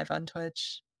watching live on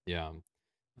Twitch. Yeah.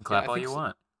 Clap all you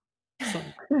want. So,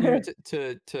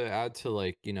 to add to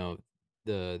like,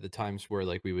 the times where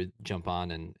like we would jump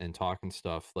on and talk and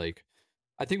stuff, like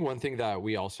I think one thing that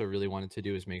we also really wanted to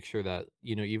do is make sure that,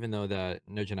 even though that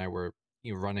Nudge and I were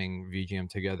running VGM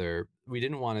together, we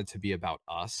didn't want it to be about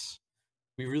us.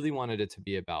 We really wanted it to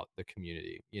be about the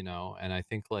community, and I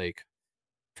think like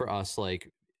for us,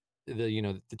 like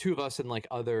the 2 of us and like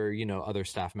other other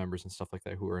staff members and stuff like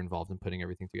that who were involved in putting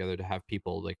everything together, to have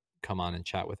people like come on and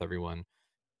chat with everyone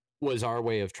was our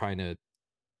way of trying to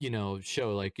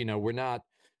show like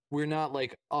we're not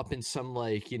like up in some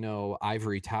like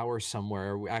ivory tower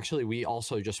somewhere. Actually, we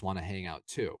also just want to hang out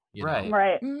too,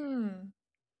 right.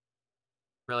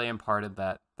 Really imparted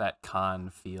that con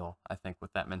feel, I think,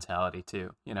 with that mentality too,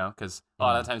 because a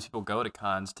lot of times people go to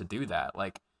cons to do that.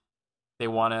 Like they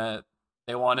want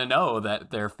to know that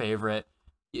their favorite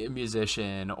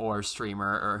musician or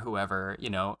streamer or whoever,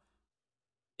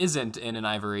 isn't in an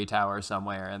ivory tower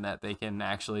somewhere, and that they can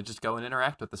actually just go and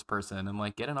interact with this person and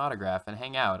like get an autograph and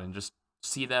hang out and just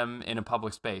see them in a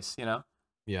public space,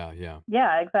 Yeah,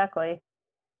 exactly.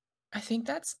 I think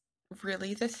that's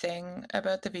really the thing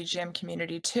about the VGM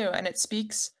community too, and it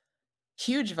speaks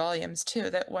huge volumes too,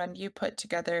 that when you put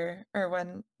together, or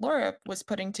when Laura was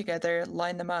putting together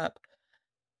Line Them Up,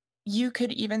 you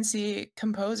could even see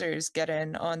composers get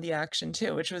in on the action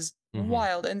too, which was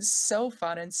wild and so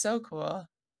fun and so cool.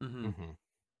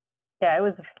 Yeah, it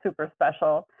was super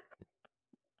special.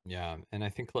 Yeah, and I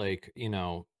think like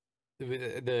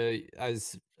the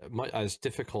as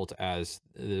difficult as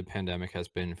the pandemic has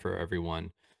been for everyone,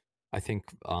 I think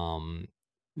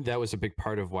that was a big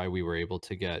part of why we were able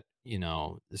to get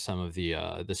some of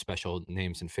the special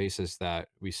names and faces that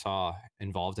we saw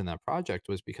involved in that project,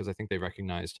 was because I think they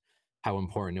recognized how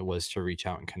important it was to reach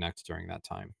out and connect during that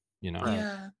time.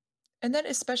 Yeah, and then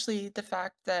especially the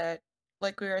fact that,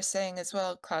 like we were saying as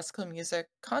well, classical music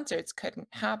concerts couldn't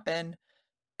happen.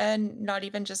 And not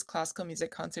even just classical music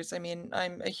concerts. I mean,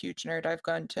 I'm a huge nerd. I've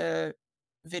gone to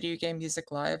Video Game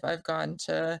Music Live. I've gone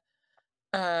to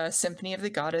Symphony of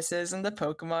the Goddesses and the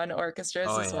Pokemon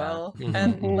orchestras as well.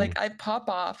 And like I pop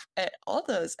off at all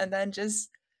those, and then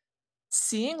just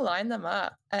seeing Line Them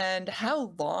Up and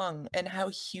how long and how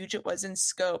huge it was in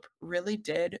scope really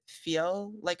did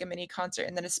feel like a mini concert.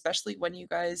 And then especially when you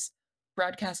guys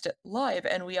broadcast it live,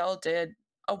 and we all did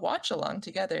a watch along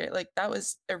together. Like that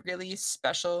was a really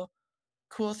special,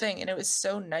 cool thing. And it was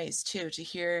so nice too to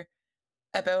hear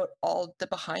about all the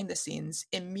behind the scenes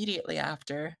immediately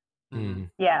after. Mm-hmm.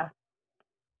 Yeah.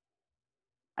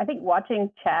 I think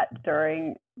watching chat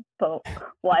during the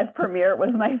live premiere was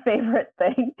my favorite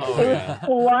thing. Oh, it yeah. was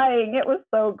flying. It was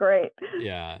so great.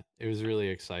 Yeah, it was really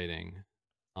exciting.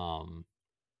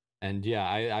 And yeah,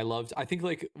 I loved, I think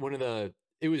like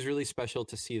it was really special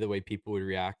to see the way people would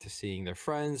react to seeing their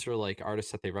friends or like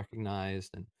artists that they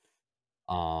recognized. And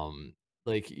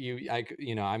like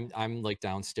I'm like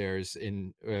downstairs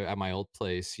at my old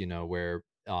place, where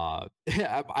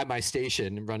at my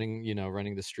station running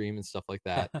the stream and stuff like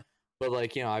that. But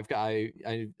like, I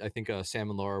think Sam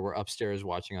and Laura were upstairs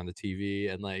watching on the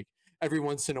TV, and like every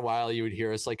once in a while you would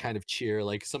hear us like kind of cheer,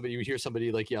 like you would hear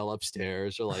somebody like yell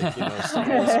upstairs, or like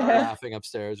somebody was laughing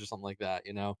upstairs or something like that.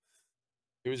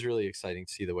 It was really exciting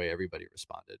to see the way everybody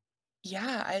responded.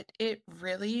 Yeah, it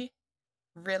really,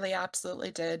 really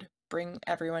absolutely did bring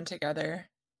everyone together.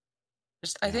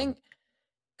 I think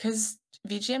because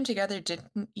VGM Together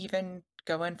didn't even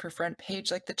go in for front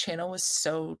page, like the channel was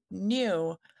so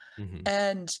new. Mm-hmm.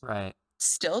 And right.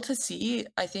 Still to see,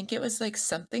 I think it was like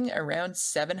something around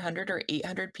 700 or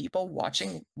 800 people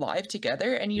watching live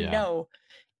together. And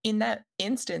in that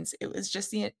instance, it was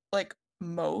just like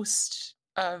most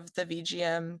of the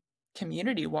VGM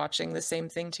community watching the same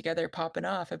thing together, popping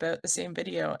off about the same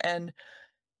video. And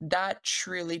that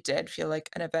truly did feel like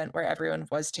an event where everyone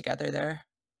was together there.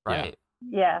 Right.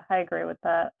 Yeah, I agree with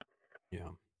that. Yeah.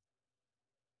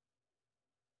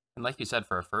 And like you said,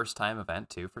 for a first time event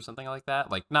too, for something like that,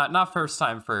 like not first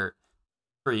time for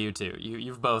you two.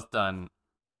 You've both done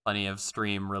plenty of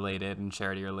stream related and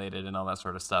charity related and all that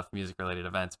sort of stuff, music related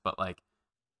events, but like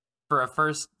for a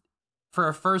first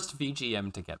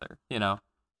VGM together,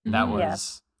 that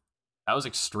was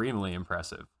extremely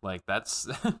impressive. Like that's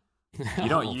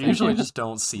you usually just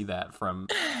don't see that from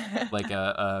like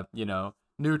a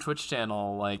new Twitch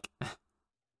channel, like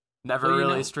never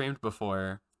really streamed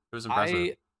before. It was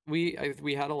impressive. We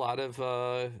had a lot of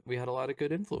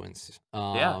good influence.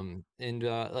 And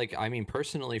like, I mean,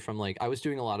 personally, from like, I was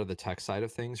doing a lot of the tech side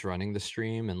of things, running the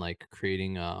stream and like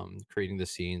creating the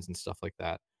scenes and stuff like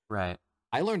that. Right.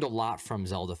 I learned a lot from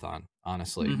Zeldathon,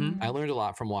 honestly. Mm-hmm. I learned a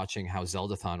lot from watching how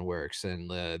Zeldathon works and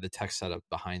the tech setup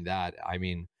behind that. I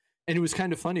mean, and it was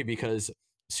kind of funny because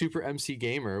Super MC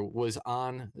Gamer was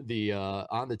on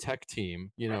the tech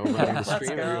team, running the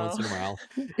stream every once in a while.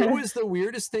 It was the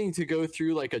weirdest thing to go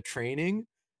through like a training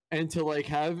and to like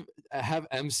have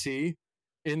MC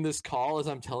in this call as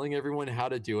I'm telling everyone how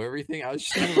to do everything. I was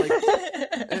just kind of like,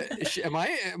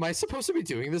 am I supposed to be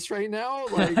doing this right now?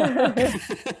 Like,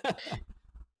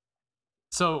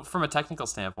 so from a technical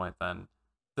standpoint, then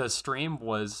the stream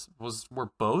were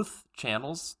both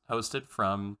channels hosted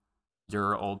from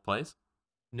your old place?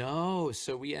 No,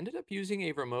 so we ended up using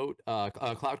a remote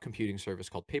cloud computing service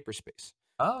called Paperspace.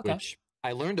 Oh, okay. Which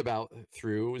I learned about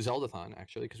through Zeldathon,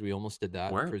 actually, because we almost did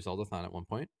that for Zeldathon at one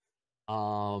point.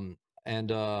 And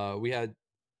we had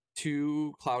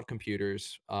 2 cloud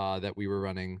computers that we were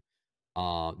running.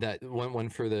 That one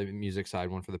for the music side,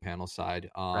 one for the panel side.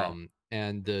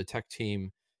 And the tech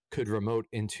team could remote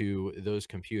into those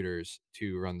computers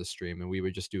to run the stream, and we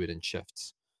would just do it in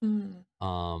shifts.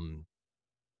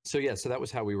 So that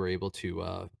was how we were able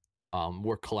to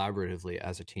work collaboratively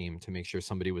as a team to make sure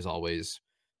somebody was always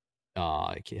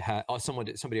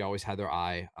somebody always had their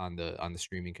eye on the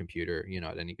streaming computer,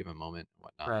 at any given moment and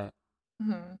whatnot. Right.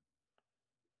 Mm-hmm.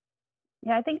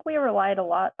 Yeah, I think we relied a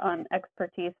lot on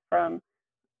expertise from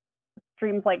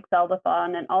streams like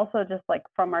Zeldathon, and also just like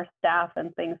from our staff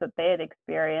and things that they had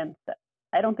experienced.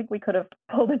 I don't think we could have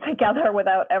pulled it together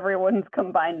without everyone's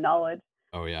combined knowledge.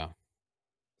 Oh yeah.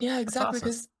 Yeah, exactly. Awesome.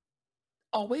 Because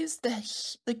always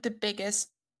the biggest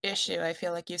issue I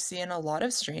feel like you see in a lot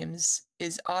of streams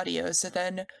is audio. So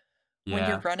then when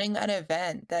you're running an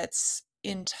event that's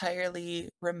entirely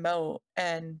remote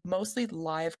and mostly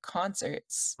live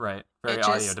concerts, right, very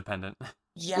audio dependent.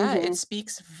 Yeah, it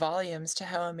speaks volumes to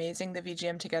how amazing the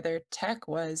VGM Together tech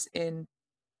was in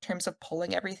terms of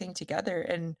pulling everything together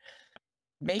and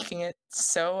making it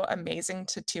so amazing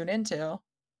to tune into.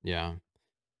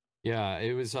 Yeah,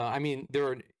 it was, I mean, there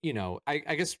were,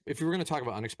 I guess if we were going to talk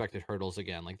about unexpected hurdles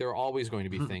again, like there are always going to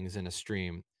be things in a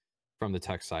stream from the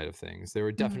tech side of things. There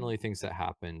were definitely things that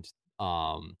happened.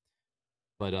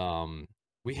 But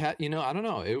we had, I don't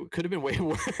know, it could have been way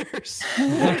worse.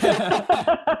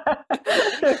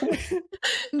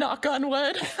 Knock on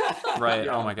wood. Right.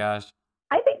 Oh my gosh.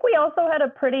 I think we also had a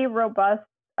pretty robust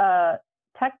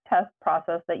tech test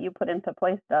process that you put into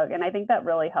place, Doug, and I think that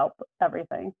really helped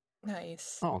everything.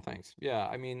 Nice. Oh, thanks. Yeah,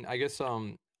 I mean, I guess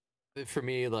for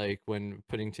me, like when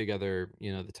putting together,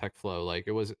 the tech flow, like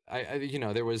it was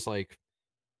there was like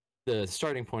the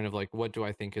starting point of like what do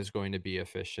I think is going to be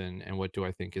efficient and what do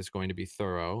I think is going to be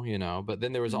thorough, but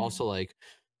then there was Mhm. also like,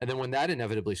 and then when that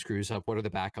inevitably screws up, what are the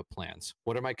backup plans?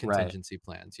 What are my Right. contingency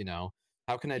plans?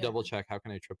 How can I Yeah. double check? How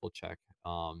can I triple check?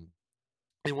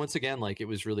 And once again, like it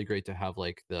was really great to have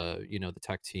like the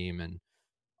tech team and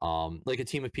like a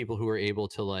team of people who are able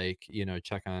to like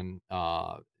check on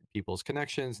people's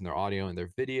connections and their audio and their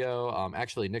video.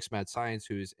 Actually, Nick's Mad Science,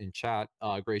 who's in chat,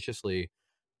 graciously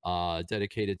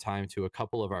dedicated time to a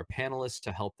couple of our panelists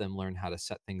to help them learn how to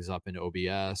set things up in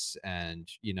OBS and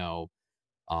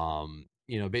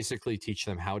basically teach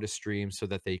them how to stream so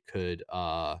that they could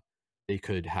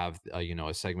have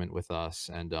a segment with us.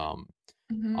 And it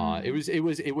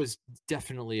Mhm. was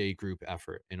definitely a group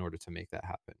effort in order to make that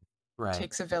happen. Right.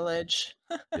 Takes a village.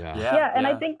 Yeah. Yeah. Yeah, and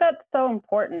I Yeah. think that's so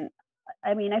important.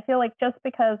 I mean, I feel like just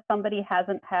because somebody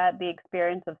hasn't had the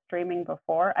experience of streaming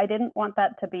before, I didn't want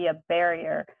that to be a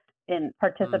barrier in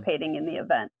participating in the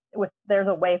event. There's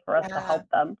a way for us to Yeah. help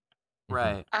them.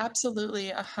 Right.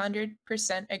 Absolutely,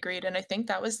 100% agreed, and I think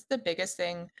that was the biggest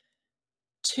thing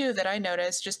too that I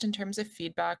noticed just in terms of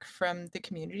feedback from the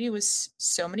community was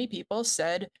so many people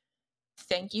said,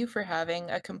 "Thank you for having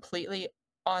a completely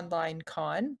online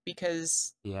con,"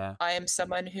 because Yeah. I am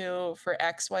someone who, for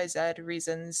XYZ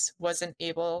reasons, wasn't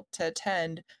able to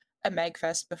attend a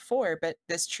MagFest before, but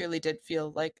this truly did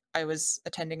feel like I was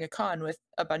attending a con with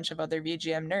a bunch of other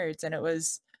VGM nerds, and it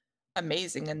was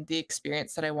amazing and the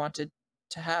experience that I wanted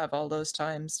to have all those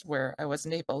times where I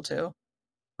wasn't able to.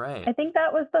 Right. I think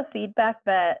that was the feedback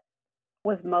that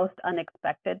was most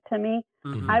unexpected to me.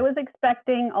 Mm-hmm. I was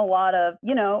expecting a lot of,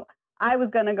 I was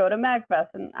going to go to MagFest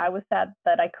and I was sad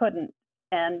that I couldn't,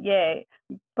 and yay.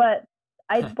 But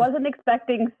I wasn't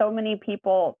expecting so many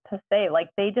people to say, like,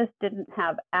 they just didn't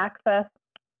have access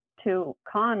to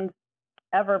cons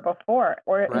ever before,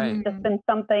 or it's Right. just been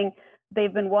something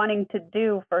they've been wanting to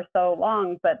do for so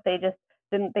long, but they just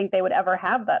didn't think they would ever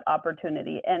have that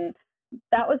opportunity. And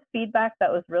that was feedback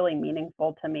that was really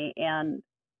meaningful to me, and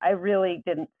I really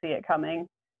didn't see it coming.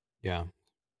 Yeah.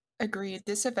 Agreed.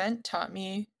 This event taught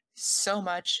me so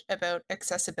much about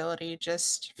accessibility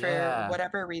just for Yeah.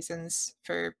 whatever reasons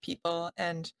for people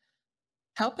and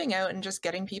helping out and just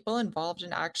getting people involved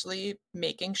and actually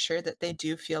making sure that they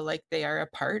do feel like they are a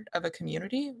part of a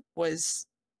community was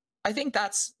I think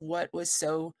that's what was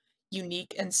so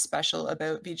unique and special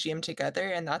about VGM Together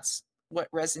and that's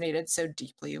what resonated so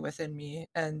deeply within me.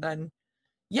 And then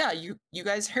yeah, you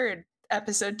guys heard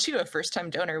episode 2 of First Time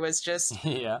Donor was just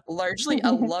Yeah. largely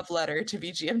a love letter to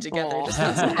VGM Together, just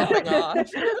us Aw. popping off.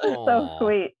 So Aw.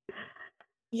 sweet.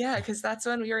 Yeah, because that's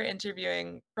when we were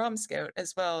interviewing Rom Scout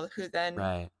as well, who then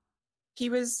Right. he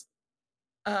was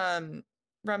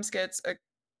Rom Scout's a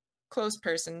close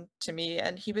person to me,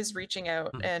 and he was reaching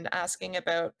out and asking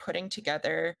about putting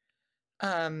together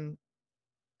um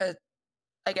a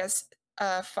I guess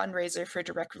a fundraiser for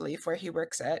Direct Relief where he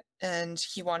works at, and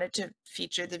he wanted to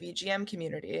feature the VGM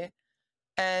community.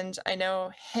 And I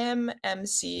know him,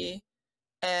 MC,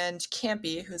 and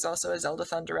Campy, who's also a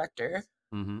Zeldathon director,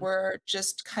 Mm-hmm. were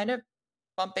just kind of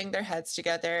bumping their heads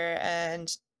together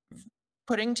and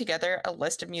putting together a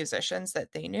list of musicians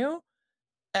that they knew.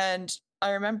 And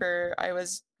I remember I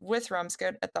was with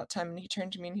Romscout at that time, and he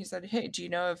turned to me and he said, "Hey, do you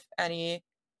know of any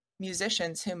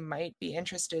musicians who might be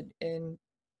interested in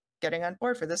getting on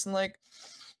board for this?" And like,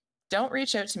 don't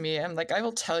reach out to me. I'm like, I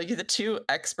will tell you the two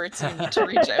experts you need to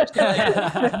reach out to.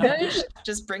 Like, Nish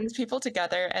just brings people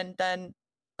together, and then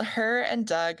her and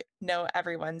Doug know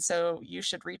everyone. So you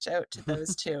should reach out to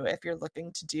those two if you're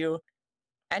looking to do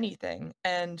anything.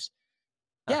 And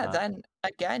yeah, then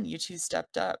again, you two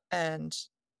stepped up, and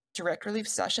Direct Relief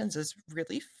Sessions is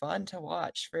really fun to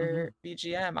watch for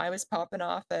VGM. I was popping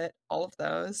off at all of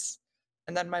those,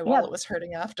 and then my wallet was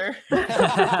hurting after.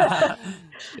 Yeah.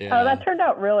 Oh, that turned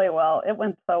out really well. It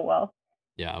went so well.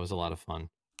 Yeah, it was a lot of fun.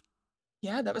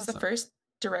 Yeah, that was the Awesome. first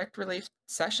Direct Relief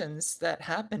Sessions that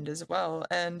happened as well.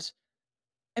 And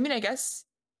I mean, I guess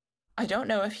I don't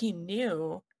know if he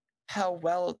knew how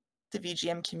well the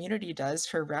VGM community does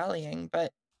for rallying,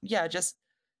 but yeah, just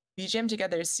VGM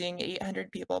Together, seeing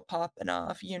 800 people popping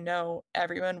off,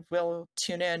 everyone will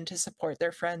tune in to support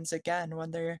their friends again when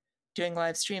they're doing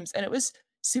live streams. And it was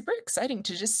super exciting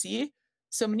to just see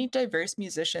so many diverse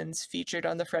musicians featured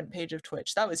on the front page of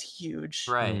Twitch. That was huge.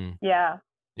 Right. Yeah.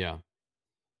 Yeah.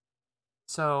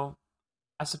 So,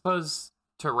 I suppose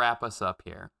to wrap us up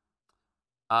here,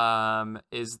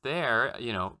 is there,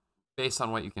 based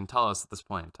on what you can tell us at this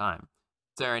point in time,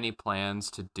 is there any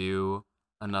plans to do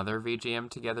another VGM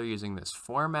together using this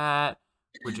format?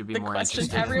 Would you be The more question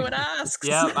interested? everyone asks.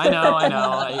 Yeah, I know.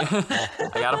 I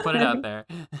gotta put it out there.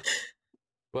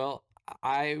 Well,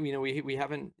 we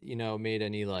haven't, made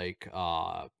any like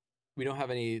we don't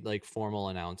have any like formal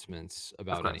announcements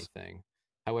about course. anything.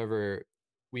 However,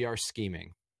 we are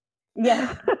scheming.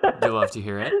 Yeah. You love to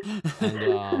hear it.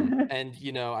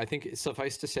 And I think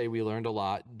suffice to say we learned a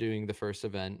lot doing the first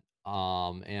event.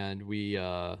 And we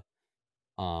and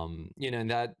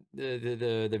that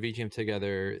the VGM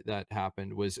together that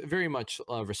happened was very much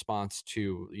a response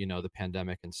to the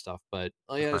pandemic and stuff. But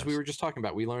yeah, as we were just talking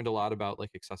about, we learned a lot about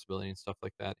like accessibility and stuff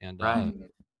like that. And Right.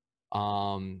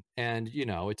 and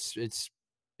it's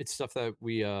stuff that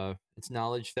we it's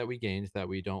knowledge that we gained that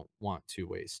we don't want to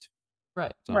waste.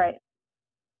 Right. Right.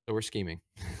 So we're scheming.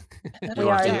 We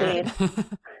are indeed.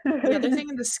 The other thing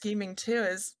in the scheming too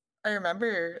is I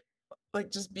remember like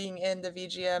just being in the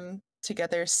VGM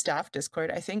together staff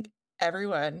Discord. I think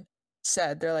everyone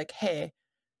said they're like, hey,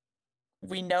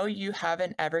 we know you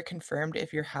haven't ever confirmed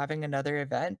if you're having another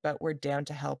event, but we're down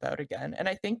to help out again. And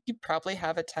I think you probably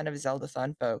have a ton of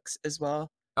Zeldathon folks as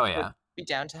well. Oh yeah. Be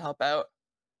down to help out.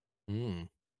 Mm.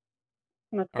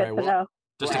 That's All good right, to know.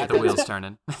 Just to We'll get the wheels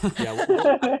turning.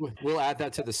 Yeah, we'll add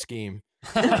that to the scheme.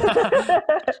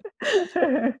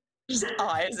 Just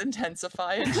eyes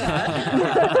intensify in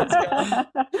chat.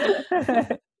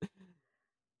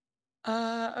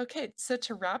 Okay, so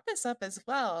to wrap this up as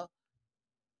well,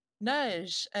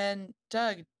 Nudge and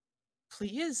Doug,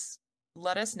 please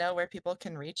let us know where people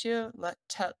can reach you.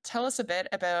 Tell us a bit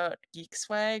about Geek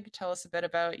Swag. Tell us a bit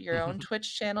about your own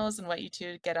Twitch channels and what you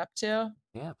two get up to.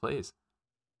 Yeah, please.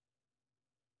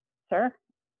 Sure.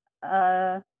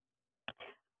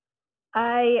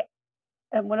 I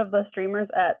am one of the streamers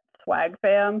at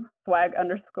SwagFam,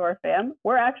 swag_fam.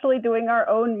 We're actually doing our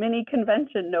own mini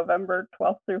convention November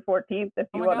 12th through 14th if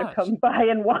you want to come by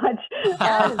and watch.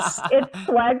 Yes. It's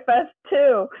Swagfest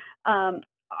 2.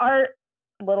 Our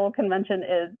little convention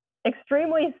is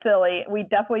extremely silly. We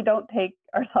definitely don't take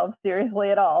ourselves seriously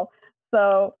at all.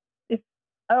 So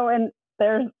and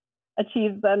there's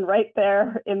Achieves then right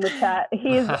there in the chat.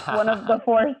 He's one of the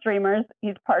 4 streamers.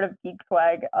 He's part of Geek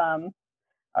Swag,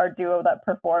 our duo that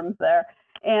performs there.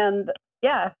 And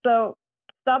yeah, so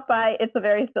stop by. It's a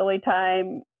very silly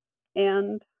time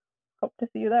and hope to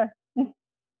see you there. And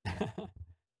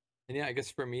yeah, I guess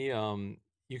for me,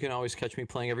 you can always catch me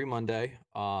playing every Monday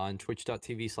on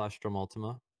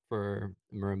twitch.tv/Drumultima for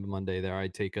Marimba Monday there. I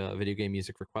take video game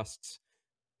music requests,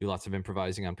 do lots of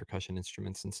improvising on percussion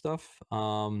instruments and stuff.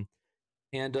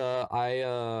 And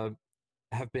I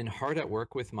have been hard at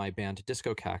work with my band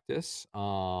Disco Cactus.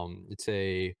 It's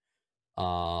a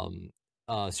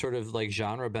sort of like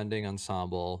genre bending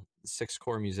ensemble, 6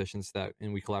 core musicians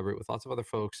and we collaborate with lots of other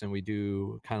folks, and we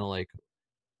do kind of like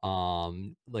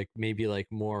maybe like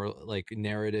more like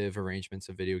narrative arrangements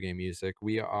of video game music.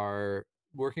 We are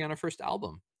working on our first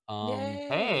album.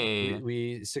 Hey,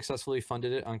 we successfully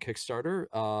funded it on Kickstarter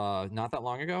not that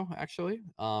long ago, actually,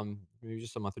 maybe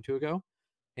just a month or 2 ago.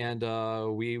 And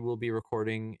we will be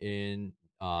recording in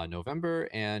November,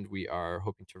 and we are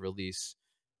hoping to release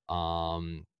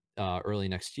early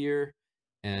next year,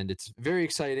 and it's very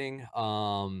exciting.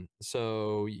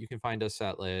 So you can find us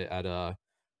at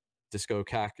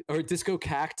discocact or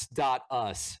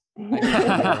discocact.us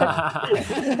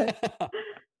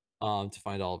to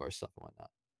find all of our stuff and whatnot.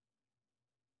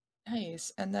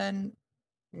 Nice. And then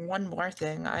one more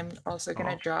thing, I'm also going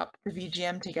to drop the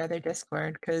VGM Together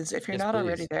Discord, because if you're not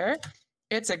already there,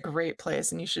 it's a great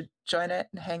place and you should join it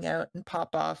and hang out and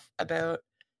pop off about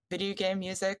video game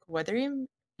music, whether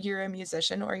you're a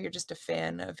musician or you're just a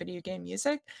fan of video game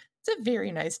music. It's a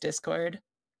very nice Discord.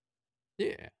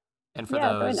 Yeah. And for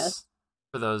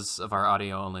those of our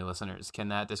audio only listeners, can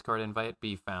that Discord invite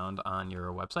be found on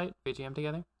your website, VGM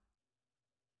Together?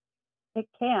 It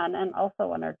can, and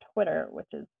also on our Twitter, which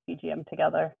is VGM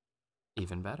Together.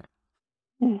 Even better.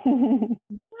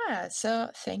 Yeah, so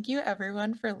thank you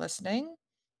everyone for listening.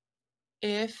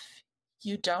 If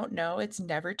you don't know, it's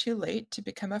never too late to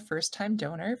become a first-time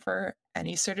donor for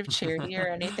any sort of charity or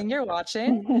anything you're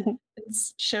watching.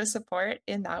 Show support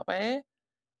in that way.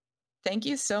 Thank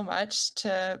you so much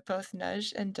to both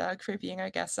Nudge and Doug for being our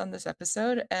guests on this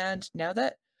episode. And now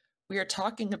that we are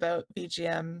talking about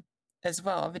VGM as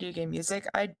well, video game music,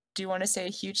 I do want to say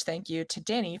a huge thank you to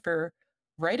Danny for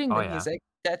writing the music.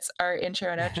 That's our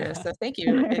intro and outro. So thank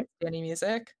you, it's Danny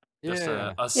Music. Just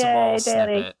a small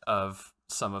snippet of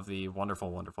some of the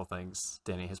wonderful, wonderful things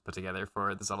Danny has put together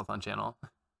for the Zeldathon channel.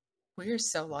 We're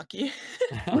so lucky.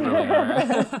 We really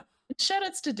are. Shout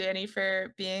outs to Danny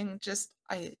for being just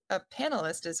a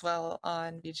panelist as well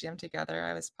on VGM Together.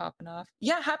 I was popping off.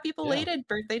 Yeah, happy belated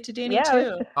birthday to Danny Yeah, it was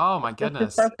too. just, Oh my it's his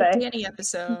goodness. birthday. Danny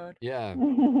episode. Yeah.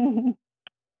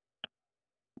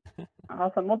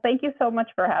 Awesome. Well, thank you so much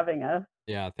for having us.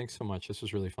 Yeah, thanks so much. This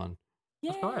was really fun.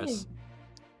 Of course.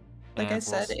 Like And I we'll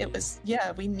said, see. it was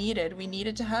we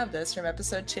needed to have this from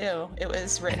episode 2. It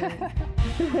was written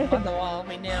on the wall.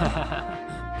 We knew.